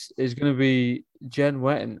race is going to be Jen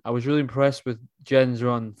Wetton. I was really impressed with Jen's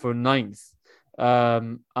run for ninth.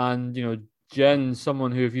 And Jen's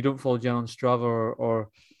someone who, if you don't follow Jen on Strava or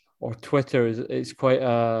Twitter, it's quite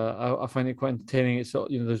I find it quite entertaining. It's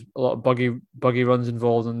there's a lot of buggy runs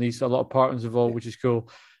involved and a lot of partners involved, which is cool.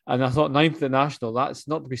 And I thought ninth at national, that's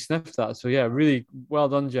not to be sniffed at. So yeah, really well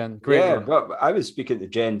done, Jen. Great. Yeah, but I was speaking to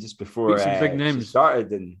Jen just before she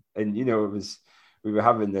started, and it was, we were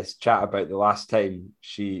having this chat about the last time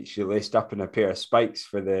she laced up in a pair of spikes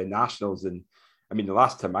for the nationals. And I mean, the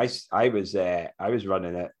last time I was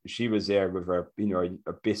running it, she was there with her,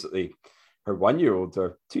 basically her 1-year-old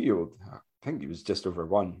or 2-year-old. I think it was just over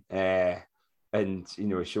one. And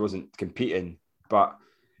she wasn't competing, but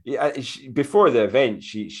before the event,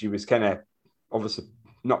 she was kind of obviously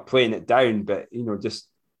not playing it down, but just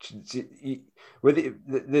with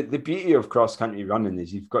the beauty of cross country running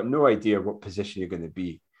is you've got no idea what position you're going to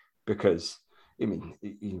be, because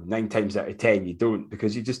 9 times out of 10 you don't,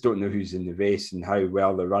 because you just don't know who's in the race and how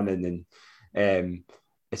well they're running, and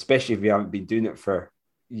especially if you haven't been doing it for,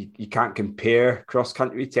 you can't compare cross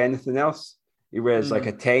country to anything else. Whereas like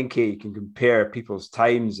a 10K, you can compare people's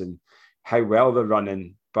times and how well they're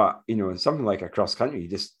running. But in something like a cross country,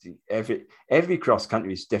 just every cross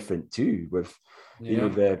country is different too. With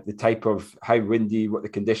the type of how windy, what the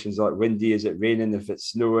conditions are. Like windy, is it raining? If it's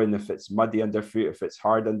snowing, if it's muddy underfoot, if it's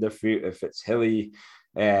hard underfoot, if it's hilly,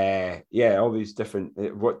 all these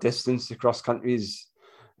different. What distance the cross countries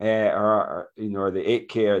are the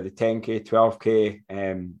 8K or the 10K, 12K,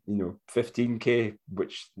 15K,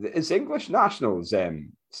 which is English nationals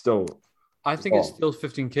still. I think it's still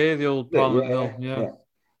 15K, the old Parliament Hill. Yeah.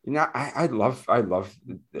 I love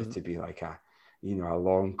it to be like a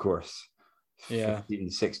long course, 15,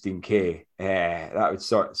 16K. That would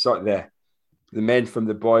sort the men from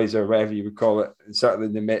the boys, or whatever you would call it,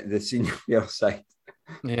 certainly the senior male side.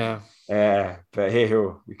 Yeah. But hey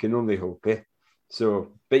ho, we can only hope, eh?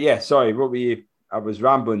 So, but yeah, sorry, I was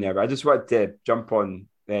rambling there, but I just wanted to jump on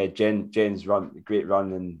Jen's run, great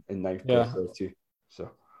run in ninth place there too. So.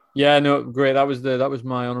 Yeah, no, great. That was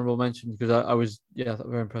my honourable mention, because I was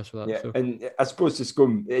very impressed with that. Yeah, so. And I suppose just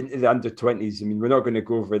going into the under-20s, I mean, we're not going to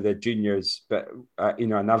go over the juniors, but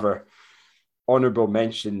another honourable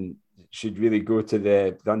mention should really go to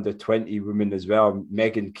the under-20 women as well.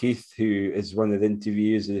 Megan Keith, who is one of the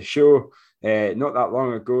interviews of the show, not that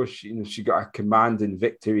long ago, she got a commanding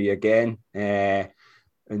victory again, and.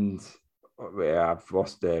 I've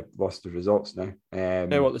lost the results now.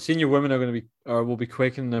 The senior women are going to be, or will be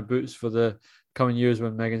quaking in their boots for the coming years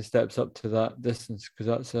when Megan steps up to that distance, because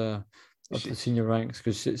that's the senior ranks,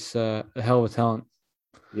 because it's a hell of a talent.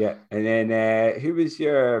 Yeah, and then who was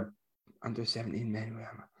your under-17 men?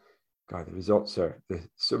 God, the results are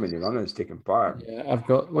so many runners taking part. Yeah, I've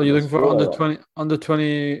got. What are you looking for? Under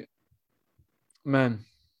 20 men.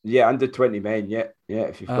 Yeah, under 20 men. Yeah.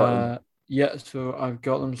 If you've got them. Yeah, so I've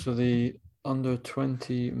got them. So the under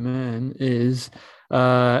 20 men is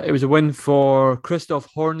it was a win for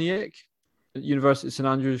Christoph Horniak at University of St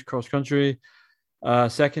Andrews cross country.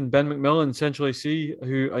 Second, Ben McMillan, Central AC,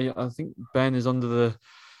 who I think Ben is under the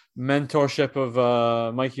mentorship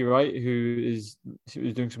of Mikey Wright, who is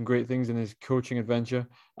doing some great things in his coaching adventure.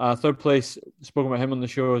 Third place, spoken about him on the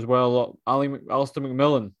show as well,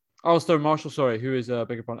 Alistair Marshall, who is a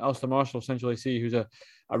bigger pardon, Alistair Marshall, Central AC, who's a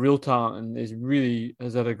real talent and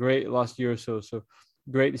has had a great last year or so. So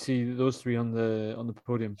great to see those three on the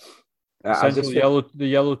podium. The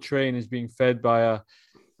yellow train is being fed by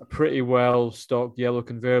a pretty well stocked yellow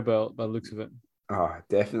conveyor belt by the looks of it. Oh,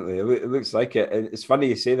 definitely. It looks like it. And it's funny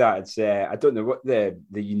you say that. It's I don't know what the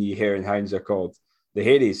uni hare and hounds are called. The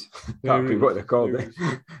Hades. Can't be what they're called.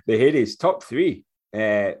 The Hades. Top three.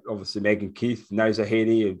 Obviously Megan Keith. Now's a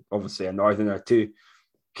Hades. Obviously a Northerner too.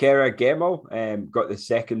 Kara Gemmell got the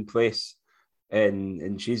second place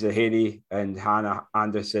and she's a Hades. And Hannah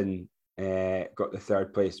Anderson got the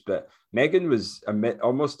third place. But Megan was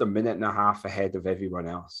almost a minute and a half ahead of everyone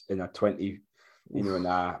else in a 20, in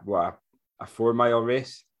a 4 mile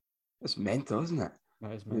race. That's mental, isn't it?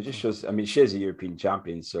 That is mental. It just shows. I mean, she's a European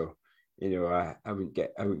champion, so I wouldn't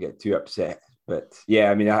get too upset. But yeah,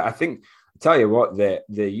 I mean, I think I tell you what, the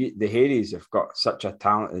Hades have got such a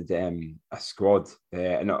talented a squad,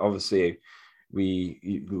 and obviously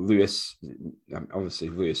Lewis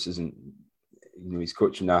isn't. He's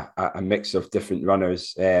coaching a mix of different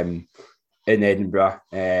runners in Edinburgh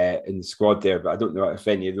in the squad there, but I don't know if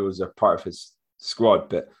any of those are part of his squad,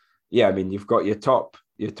 but. Yeah, I mean, you've got your top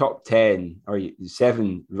 10 or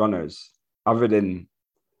 7 runners. Other than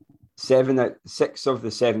 6 of the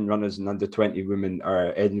 7 runners in under 20 women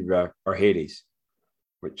are Edinburgh or Hades,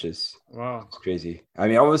 which is crazy. I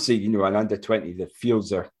mean, obviously, an under 20, the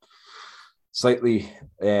fields are slightly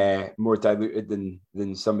more diluted than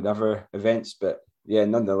some of the other events, but yeah,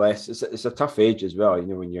 nonetheless, it's a tough age as well.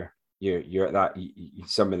 When you're at that,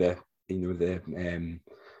 some of the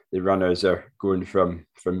the runners are going from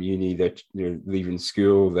uni, they're leaving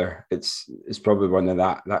school. It's probably one of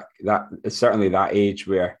that it's certainly that age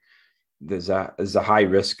where there's a high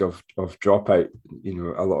risk of dropout.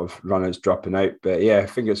 A lot of runners dropping out. But yeah,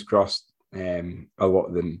 fingers crossed. A lot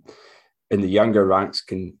of them in the younger ranks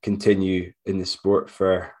can continue in the sport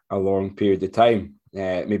for a long period of time.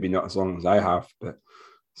 Maybe not as long as I have, but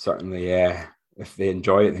certainly if they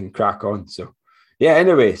enjoy it, then crack on. So. Yeah,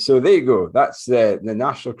 anyway, so there you go. That's the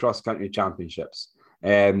National Cross Country Championships.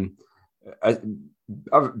 Other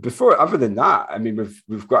than that, I mean,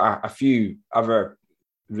 we've got a few other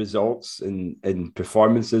results and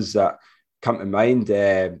performances that come to mind.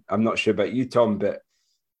 I'm not sure about you, Tom, but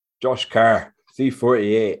Josh Kerr,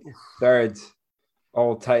 3:48, third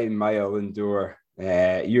all-time mile indoor,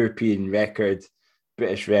 European record,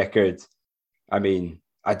 British record. I mean,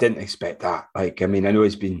 I didn't expect that. I know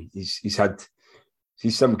he's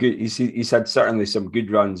had certainly some good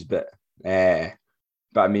runs, but I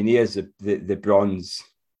mean, he is the bronze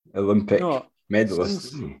Olympic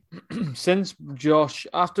medalist. Since Josh,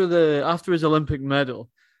 after his Olympic medal,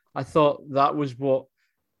 I thought that was what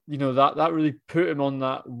that really put him on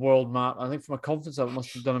that world map. I think from a confidence level, it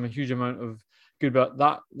must have done him a huge amount of good. But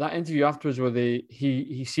that interview afterwards, where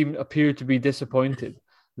he appeared to be disappointed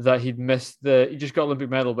that he just got Olympic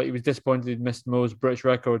medal, but he was disappointed he'd missed Mo's British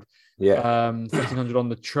record. 1500 on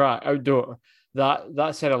the track outdoor.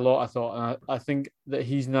 That said a lot, I thought. And I think that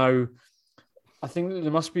he's now. I think that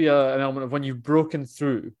there must be an element of when you've broken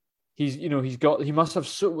through. He must have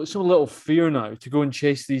so little fear now to go and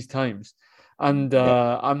chase these times. And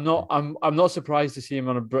I'm not surprised to see him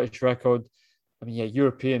on a British record. I mean, yeah,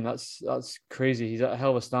 European. That's crazy. He's at a hell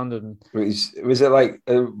of a standard. Was it like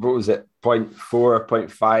what was it? 0.4 or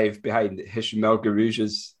 0.5 behind Hisham El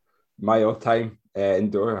Garouge's mile time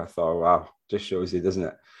indoor? I thought, wow, just shows you, doesn't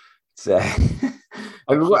it? It's, I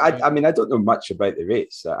mean, I don't know much about the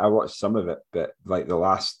race. I watched some of it, but like the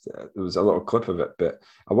last, there was a little clip of it. But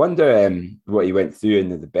I wonder what he went through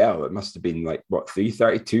into the bell. It must have been like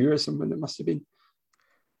 3:32 or something. It must have been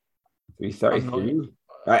 3:33.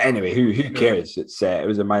 Anyway, who cares? It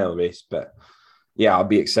was a mile race, but yeah, I'll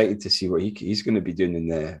be excited to see what he's going to be doing in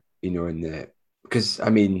the because I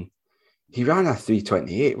mean, he ran a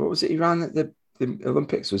 3:28. What was it he ran at the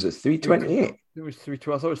Olympics? Was it 3:28? It was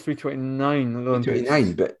 3:12. I thought it was 3:29.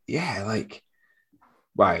 3:29, but yeah, like,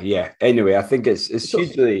 wow, yeah. Anyway, I think it's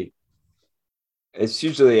hugely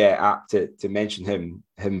apt to mention him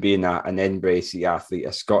being an Edinburgh AC athlete,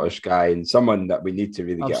 a Scottish guy, and someone that we need to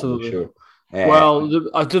really get on the show. Well,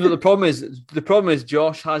 I don't know. The problem is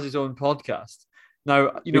Josh has his own podcast.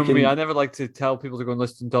 Now, me, I never like to tell people to go and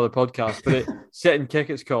listen to other podcasts, but Sit and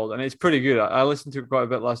Kick it's called, and it's pretty good. I listened to it quite a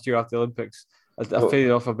bit last year after the Olympics. I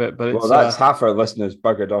faded off a bit, but that's half our listeners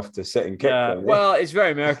buggered off to Sit and Kick. Yeah, well, it's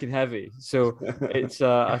very American heavy, so it's.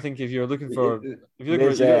 I think if you're looking for, it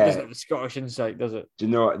doesn't have the Scottish insight, does it? Do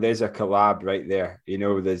you know what? There's a collab right there.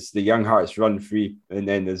 There's the Young Hearts Run Free, and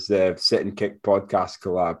then there's the Sit and Kick podcast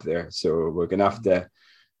collab there. So we're gonna have to,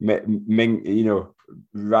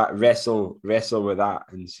 wrestle with that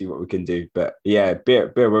and see what we can do. But yeah,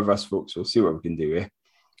 bear with us, folks. We'll see what we can do.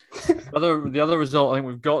 The other result I think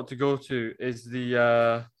we've got to go to is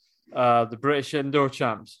the British Indoor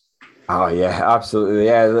Champs. Oh yeah, absolutely.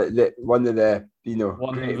 Yeah, one of the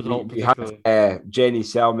one result we had Jenny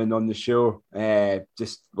Selman on the show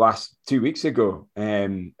just last 2 weeks ago,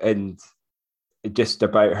 and just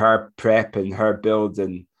about her prep and her build,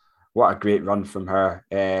 and what a great run from her.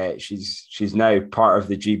 She's now part of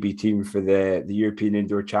the GB team for the European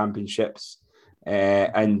Indoor Championships,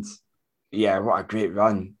 and yeah, what a great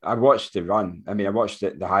run. I watched the run. I mean, I watched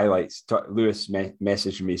the highlights. Lewis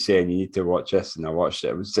messaged me saying, you need to watch this, and I watched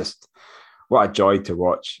it. It was just, what a joy to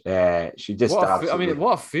watch. She just absolutely...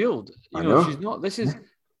 what a field. She's not... This is...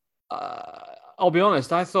 I'll be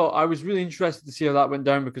honest, I thought I was really interested to see how that went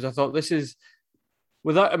down, because I thought this is...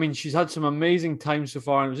 she's had some amazing times so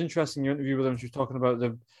far, and it was interesting your interview with her, and she was talking about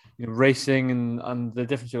the racing and the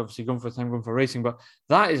difference. Obviously going for time, going for racing, but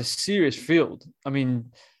that is a serious field. I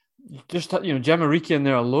mean... Just Gemma Reekie in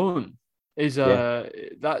there alone is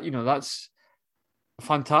that's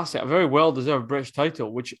fantastic. A very well deserved British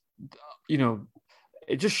title, which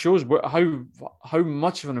it just shows how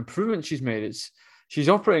much of an improvement she's made. She's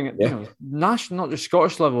operating at national, not just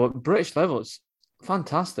Scottish level, but British level. It's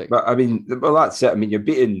fantastic. But I mean, that's it. I mean, you're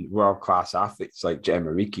beating world class athletes like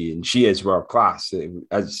Gemma Reekie, and she is world class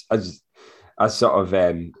as sort of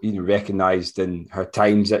recognised in her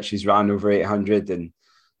times that she's ran over 800 and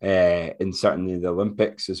certainly the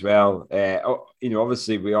Olympics as well.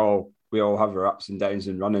 Obviously we all have our ups and downs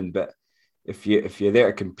in running, but if you're there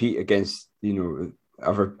to compete against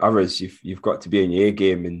others, you've got to be in your A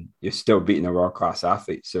game, and you're still beating a world class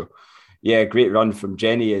athlete. So yeah, great run from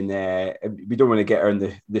Jenny, and we don't want to get her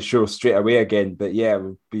in the show straight away again, but yeah,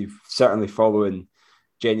 we'll be certainly following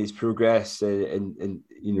Jenny's progress and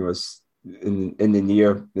as in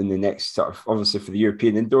the next sort of, obviously for the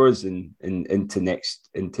European indoors and into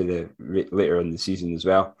the later in the season as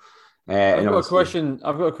well. I've got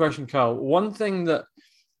a question, Carl. One thing that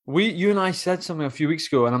you and I said something a few weeks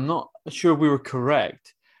ago, and I'm not sure we were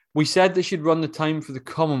correct. We said they should run the time for the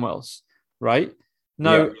Commonwealths, right?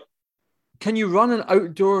 Now, Can you run an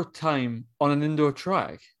outdoor time on an indoor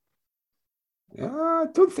track? I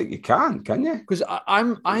don't think you can you? Because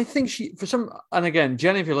I think and again,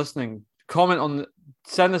 Jenny, if you're listening,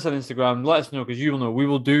 send us on Instagram, let us know, because you will know. We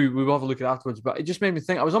will have a look at it afterwards. But it just made me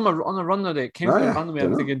think. I was on a run that day. It came randomly.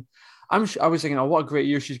 I was thinking, what a great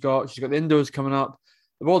year she's got. She's got the indoors coming up,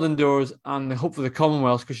 the World Indoors, and the hope for the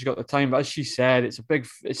Commonwealth, because she's got the time. But as she said,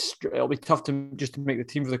 it'll be tough to make the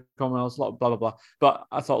team for the Commonwealth. A lot of blah blah blah. But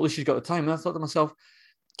I thought, at least she's got the time. And I thought to myself,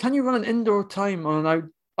 can you run an indoor time on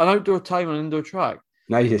an outdoor time on an indoor track?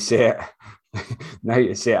 Now you say it.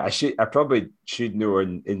 I probably should know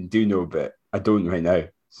and do know, but I don't right now.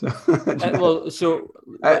 So,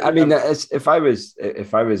 I mean, if I was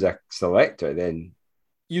a selector, then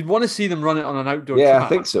you'd want to see them run it on an outdoor track. Yeah, I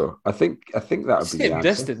think so. I think that would be the answer.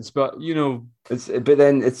 Distance, but but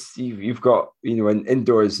then you've got in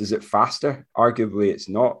indoors. Is it faster? Arguably, it's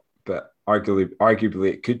not, but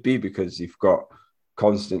arguably it could be, because you've got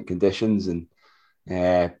constant conditions and.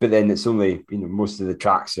 But then it's only, most of the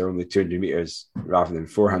tracks are only 200 meters rather than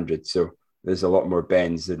 400. So there's a lot more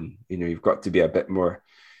bends, and, you've got to be a bit more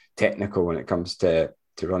technical when it comes to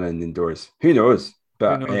running indoors. Who knows?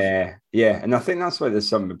 But and I think that's why there's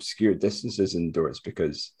some obscure distances indoors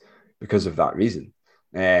because of that reason.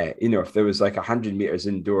 If there was like 100 meters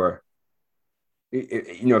indoor,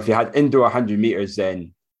 if you had indoor 100 meters,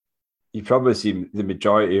 then you probably see the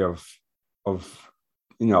majority of a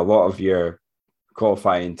lot of your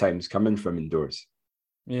qualifying times coming from indoors.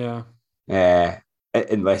 Yeah.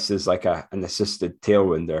 Unless there's like an assisted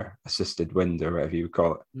tailwind or assisted wind or whatever you would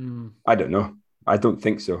call it. I don't know. I don't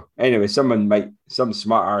think so. Anyway, some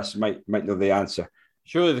smart arse might know the answer.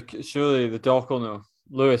 Surely the doc will know.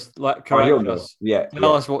 Lewis, correct us. Yeah.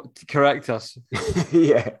 Tell us correct us.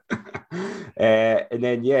 Yeah. And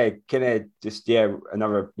then kind of just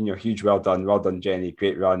another huge well done Jenny,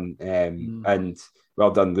 great run, and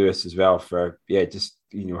well done Lewis as well for just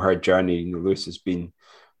her journey. Lewis has been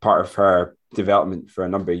part of her development for a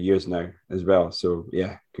number of years now as well. So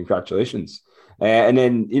congratulations. And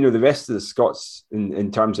then the rest of the Scots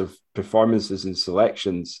in terms of performances and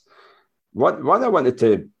selections. What I wanted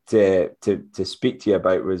to speak to you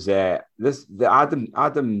about was the Adam.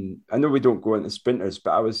 I know we don't go into sprinters,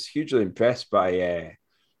 but I was hugely impressed by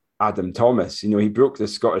Adam Thomas. He broke the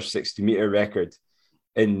Scottish 60-meter record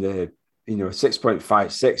in the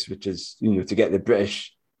 6.56, which is to get the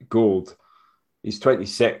British gold. He's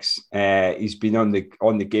 26. He's been on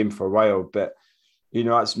the game for a while, but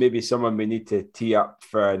that's maybe someone we need to tee up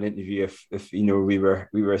for an interview. If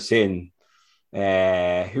we were saying.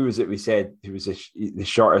 Who was it? We said who was the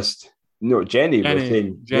shortest? No, Jenny.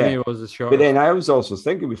 Jenny was the shortest. But then I was also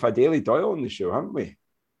thinking we've had Eilidh Doyle on the show, haven't we?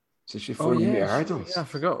 especially 400 meter hurdles. Yeah, I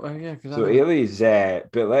forgot. So Ailey's,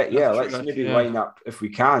 but let's maybe line up, if we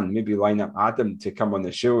can, maybe line up Adam to come on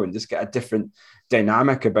the show and just get a different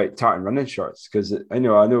dynamic about tartan running shorts. Because I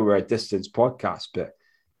know we're a distance podcast, but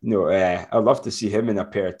I'd love to see him in a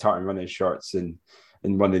pair of tartan running shorts and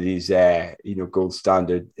in one of these, gold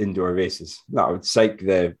standard indoor races. That would psych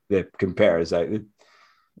the competitors out. It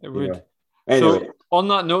would. Anyway. So on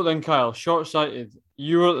that note, then, Kyle, short-sighted.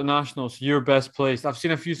 You were at the Nationals. You're best placed. I've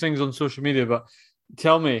seen a few things on social media, but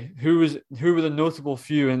tell me who were the notable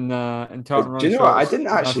few in tartan running. Do you know what? I didn't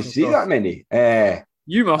actually see that many.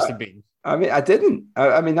 You must have been. I mean, I didn't.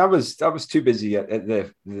 I was too busy at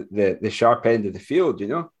the sharp end of the field.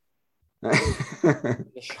 The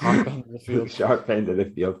sharp end of the field. Sharp end of the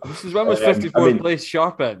field. This is when was 54th place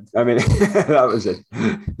sharp end. I mean, that was it.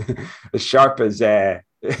 As sharp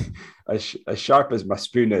as my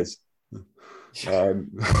spoon is. You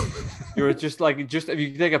were just if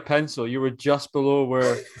you take a pencil, you were just below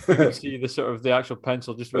where you could see the sort of the actual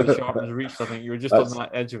pencil, just where the sharpness reached. I think you were just on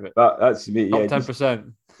that edge of it. That's me. Top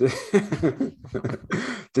 10%.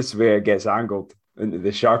 Just where it gets angled into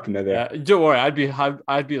the sharpener there. Yeah, don't worry. I'd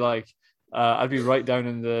be right down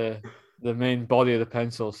in the main body of the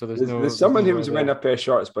pencil. So there's someone who was wearing a pair of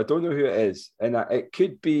shorts, but I don't know who it is, and it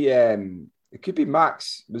could be. It could be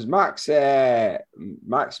Max. It was Max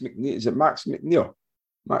McNeil. Is it Max McNeil?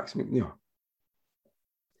 Max McNeil.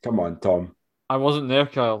 Come on, Tom. I wasn't there,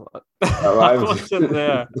 Kyle. I wasn't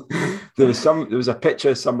there. There was a picture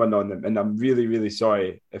of someone on them, and I'm really, really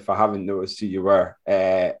sorry if I haven't noticed who you were.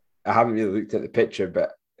 I haven't really looked at the picture,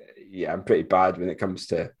 but yeah, I'm pretty bad when it comes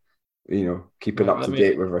to keeping up to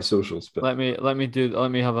date with our socials. But let me have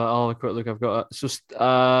a quick look. I've got Stephen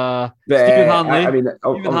Hanley.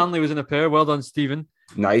 Stephen Hanley was in a pair. Well done, Stephen.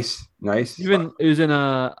 Nice. Stephen was in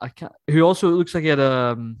who also looks like he had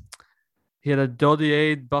a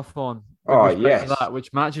Dodiade buff on. Oh yes,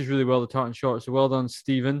 which matches really well the tartan shorts. So well done,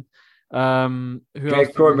 Stephen. Greg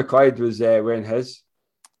McLeod was wearing his.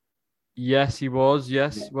 Yes, he was.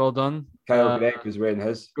 Yes, yeah. Well done. Kyle Gregg was wearing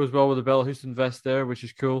his. Goes well with the Bella Houston vest there, which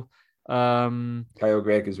is cool. Kyle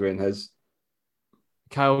Gregg is wearing his.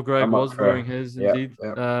 Kyle Gregg was wearing his, indeed.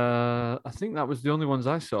 Yep. I think that was the only ones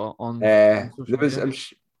I saw on. There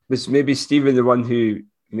was maybe Stephen the one who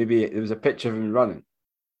maybe there was a picture of him running.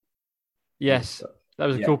 Yes, that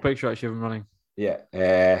was a cool picture actually of him running. Yeah,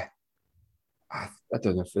 I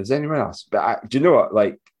don't know if there's anyone else, but do you know what?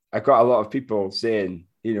 Like, I got a lot of people saying,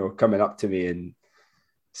 coming up to me and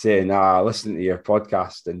saying, listen to your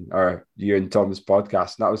podcast or you and Tom's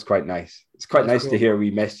podcast. And that was quite nice. It's quite nice to hear wee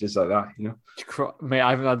messages like that, Mate,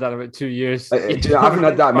 I haven't had that in about 2 years. I haven't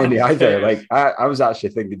had that many either. Like, I was actually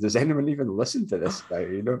thinking, does anyone even listen to this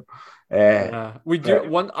now, we do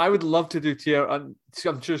one. I would love to do tier, and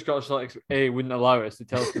I'm sure Scottish Athletics wouldn't allow us to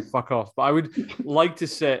tell us to fuck off, but I would like to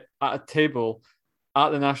sit at a table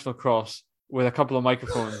at the National Cross with a couple of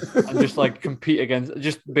microphones and just compete against,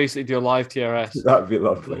 just basically do a live TRS. That'd be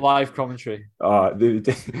lovely. Live commentary. That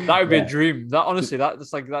would be a dream. That honestly,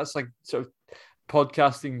 that's like sort of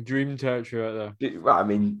podcasting dream territory right there. Well, I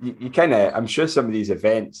mean, you kind of. I'm sure some of these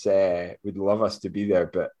events would love us to be there,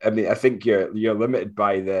 but I mean, I think you're limited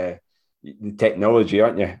by the technology,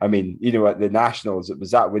 aren't you? I mean, at the Nationals, it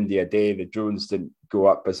was that windy a day. The drones didn't go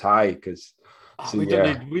up as high because. We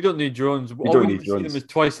don't need drones. We don't need drones. Them is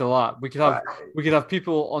twice a lap. We could have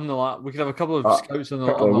people on the lap. We could have a couple of scouts on the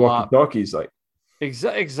lap. Walkie-talkies, like.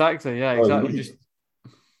 Exactly. Yeah, exactly.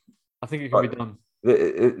 I think it can be done.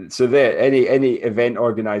 So there, any event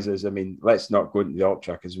organizers, I mean, let's not go into the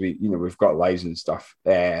ultra because we've got lives and stuff.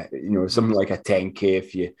 Something like a 10K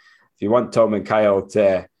if you want Tom and Kyle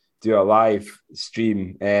to do a live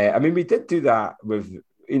stream. I mean, we did do that with.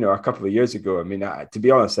 A couple of years ago. I mean, to be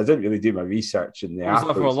honest, I didn't really do my research in the athletes.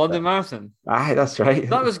 Was that for a London Marathon? That's right.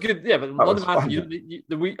 That was good. Yeah, but London Marathon,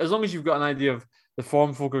 as long as you've got an idea of the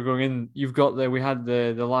form folk are going in, you've got we had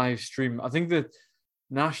the live stream. I think the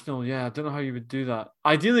National, I don't know how you would do that.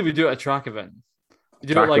 Ideally, we do it at a track event. You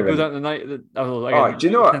do go down the night. Do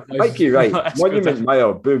you know what? Mikey, right? Monument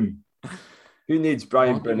Mile, boom. Who needs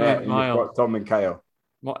Brian Burnett? And you've got Tom and Kyle.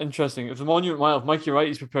 What interesting. If the Monument Mile, if Mikey Wright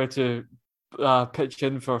is prepared to pitch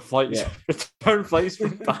in for flights, return flights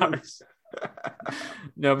from Paris.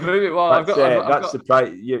 No, maybe. Well, that's the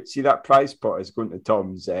prize. You see that prize pot is going to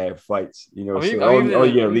Tom's flights. All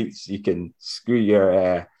your elites, you can screw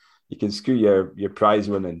your prize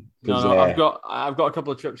winning. No, I've got a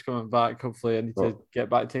couple of trips coming back. Hopefully, I need to get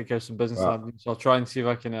back, take care of some business. So I'll try and see if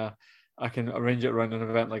I can arrange it around an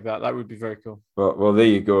event like that. That would be very cool. Well, there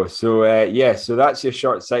you go. So so that's your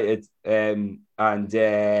short-sighted. What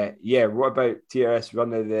about TRS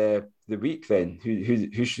run of the the week then?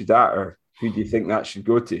 Who should that, or who do you think that should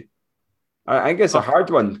go to? I think it's a hard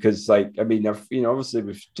one because, like, I mean, obviously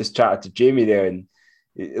we've just chatted to Jamie there, and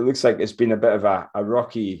it looks like it's been a bit of a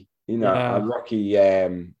rocky, a rocky.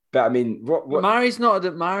 But I mean, what? Mary's not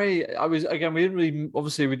that Mary. I was again. We didn't really.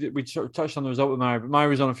 Obviously, we sort of touched on the result with Mary, but Mary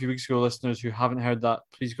was on a few weeks ago. Listeners who haven't heard that,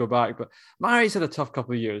 please go back. But Mary's had a tough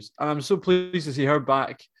couple of years, and I'm so pleased to see her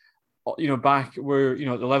back. Back where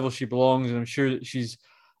at the level she belongs, and I'm sure that she's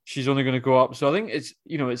only going to go up. So I think it's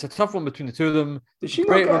it's a tough one between the two of them. Did she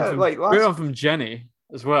not get it great one from Jenny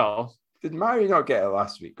as well? Did Mary not get it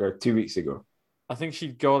last week or 2 weeks ago? I think she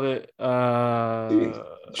got it. Did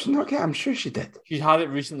she not get it? I'm sure she did. She had it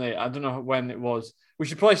recently. I don't know when it was. We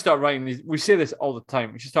should probably start writing these. We say this all the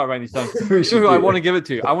time. We should start writing these down. Who I want to give it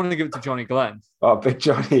to? I want to give it to Johnny Glenn. Oh, big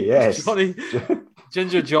Johnny, yes.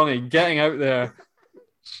 Ginger Johnny getting out there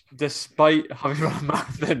despite having run a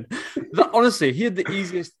marathon. Honestly, he had the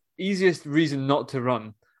easiest reason not to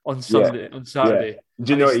run on Saturday. Yeah.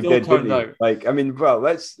 Do you know what he did? Didn't he? Like, I mean, well,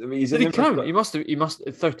 he's did he count? He must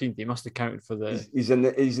 13th. He must have counted for the. He's an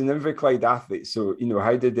Inverclyde athlete, so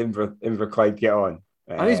how did Inverclyde get on?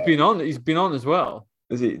 And he's been on. He's been on as well.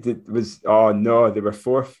 Is he? Oh no, they were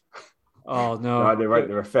fourth. Oh no, no, they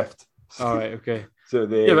were fifth. All right, okay. So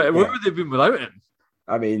but where would they have been without him?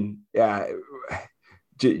 I mean, yeah.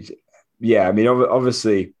 I mean,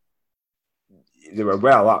 obviously. They were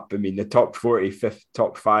well up. I mean, the top 40,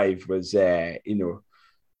 top 5 was, 5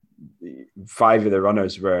 of the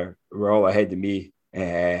runners were all ahead of me.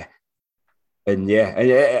 I'm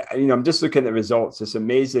just looking at the results. It's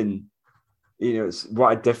amazing, it's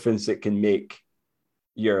what a difference it can make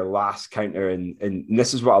your last counter. And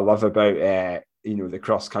this is what I love about, the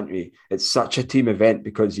cross country. It's such a team event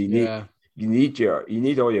because you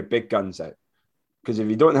need all your big guns out. Because if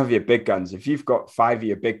you don't have your big guns, if you've got 5 of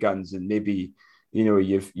your big guns and maybe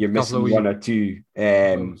you're missing one or two.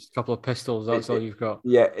 A couple of pistols. That's all you've got.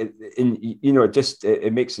 Yeah,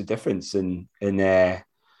 it makes a difference, and I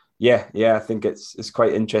think it's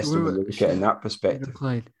quite interesting when you look at it in that perspective.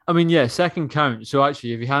 I mean, second count. So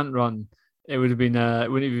actually, if you hadn't run, it would have been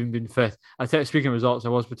it wouldn't have even been fifth. Speaking of results, I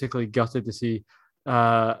was particularly gutted to see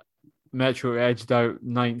Metro edged out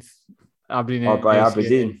 9th. Aberdeen. Oh, by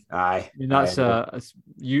Aberdeen. Aye. I mean, that's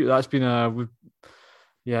been a.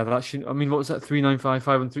 Yeah, that should. I mean, what was that? 3-9-5,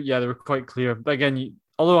 5-3. Yeah, they were quite clear. But again,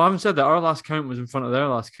 although I haven't said that, our last count was in front of their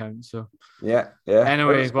last count. So yeah.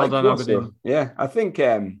 Anyway, well done, Aberdeen. So, yeah, I think.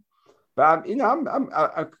 But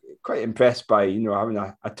I'm quite impressed by having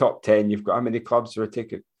a top 10. You've got how many clubs are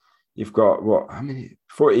taking? You've got what? How many?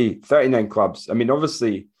 39 clubs. I mean,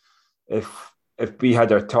 obviously, if we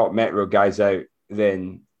had our top Metro guys out,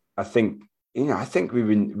 then I think we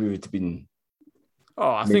would have been.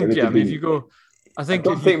 Oh, I think I mean, if you go. I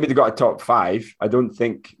don't think we'd have got a top 5. I don't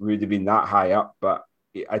think we would have been that high up, but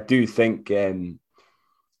I do think, that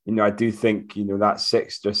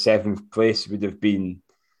 6th or 7th place would have been,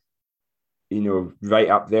 right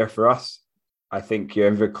up there for us. I think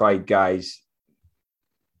your Inverclyde guys,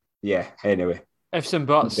 anyway. Ifs and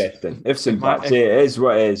buts. Ifs and buts. It is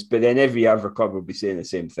what it is. But then every other club will be saying the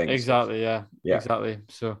same thing. Exactly, yeah. Exactly.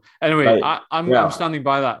 So, anyway, right. I'm standing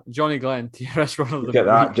by that. Johnny Glenn, TRS Run of the Week. Look at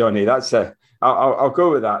that, Johnny. That's I'll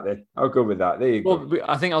go with that then. I'll go with that. There you go.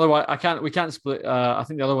 I think otherwise we can't split. I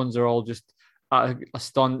think the other ones are all just at a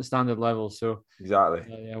standard level. So exactly.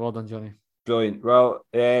 Yeah. Well done, Johnny. Brilliant. Well,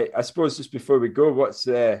 I suppose just before we go, what's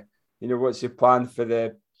your plan for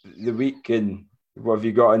the week, and what have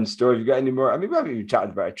you got in store? Have you got any more? I mean, we haven't even chatted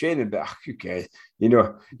about training, but who cares?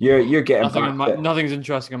 You're getting nothing's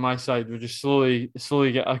interesting on my side. We're just slowly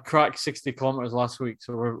get. I cracked 60 kilometers last week,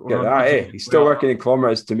 so he's still working in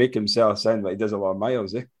kilometers to make himself sound like he does a lot of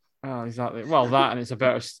miles, eh? Oh, exactly. Well, that and it's a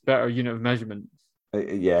better unit of measurement.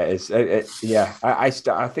 I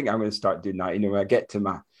think I'm going to start doing that. When I get to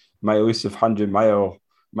my elusive 100-mile,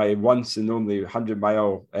 my once and only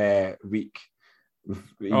 100-mile week. For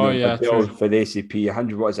the ACP,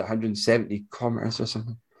 100. What is it? 170 kilometers or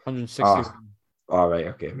something? 160. All right.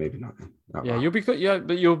 Okay. Maybe not. You'll be good. Yeah,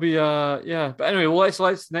 but you'll be. But anyway, well,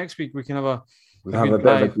 let's next week we can have a. We'll have a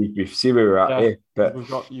bit of a debrief. See where we're at. But we've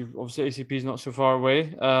got you. Obviously, ACP is not so far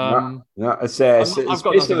away. It's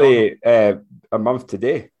basically a month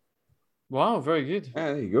today. Wow. Very good.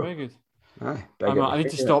 Yeah, there you go. Very good. Aye, I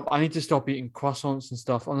need to stop. I need to stop eating croissants and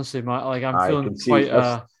stuff. Honestly, I'm feeling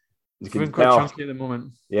quite. Feeling quite chunky at the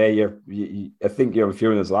moment. Yeah, I think you're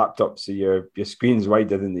viewing his laptop, so your screen's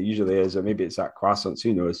wider than it usually is, or maybe it's that croissants.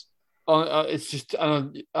 Who knows? It's just I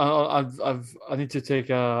need to take.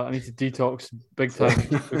 I need to detox big time.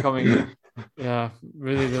 Becoming Yeah,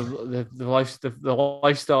 really, the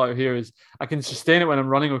lifestyle out here is I can sustain it when I'm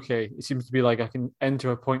running okay. It seems to be like I can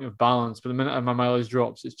enter a point of balance, but the minute my mileage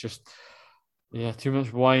drops, it's just too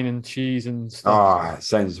much wine and cheese and stuff. Oh, it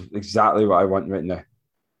sounds exactly what I want right now.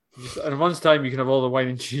 Just in once time, you can have all the wine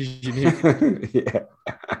and cheese you need. Yeah.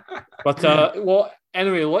 But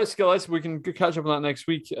anyway, we can catch up on that next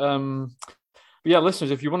week. But yeah, listeners,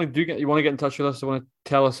 if you want to get in touch with us, want to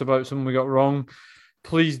tell us about something we got wrong,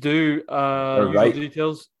 please do. Usual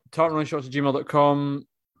details: tartanrunningshorts@gmail.com,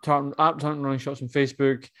 at Tartan Running Shorts on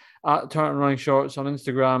Facebook, at Tartan Running Shorts on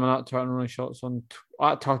Instagram, and at Tartan Running Shorts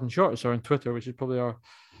at Tartan Shorts or on Twitter, which is probably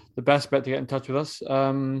the best bet to get in touch with us.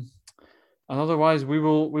 And otherwise, we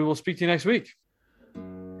will speak to you next week.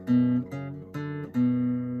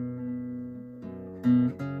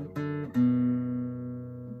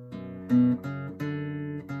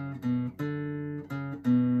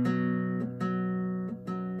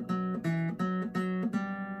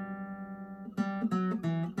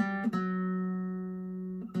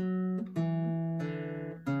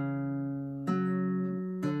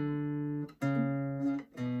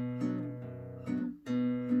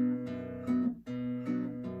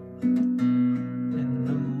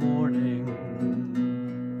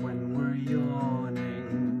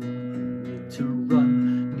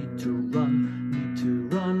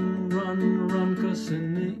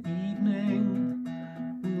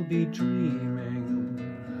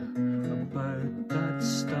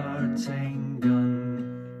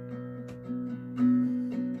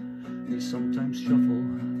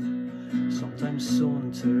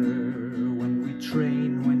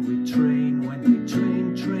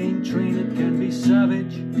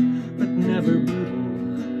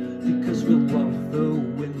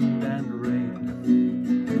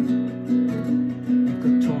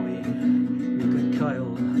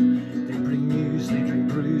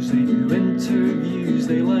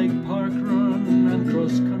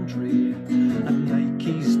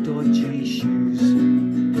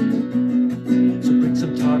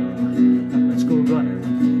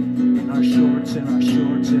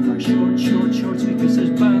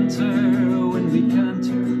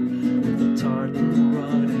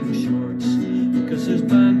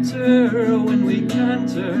 When we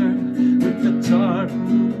canter with the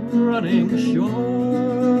tartan running shorts.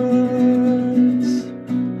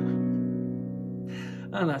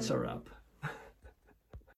 And that's a wrap.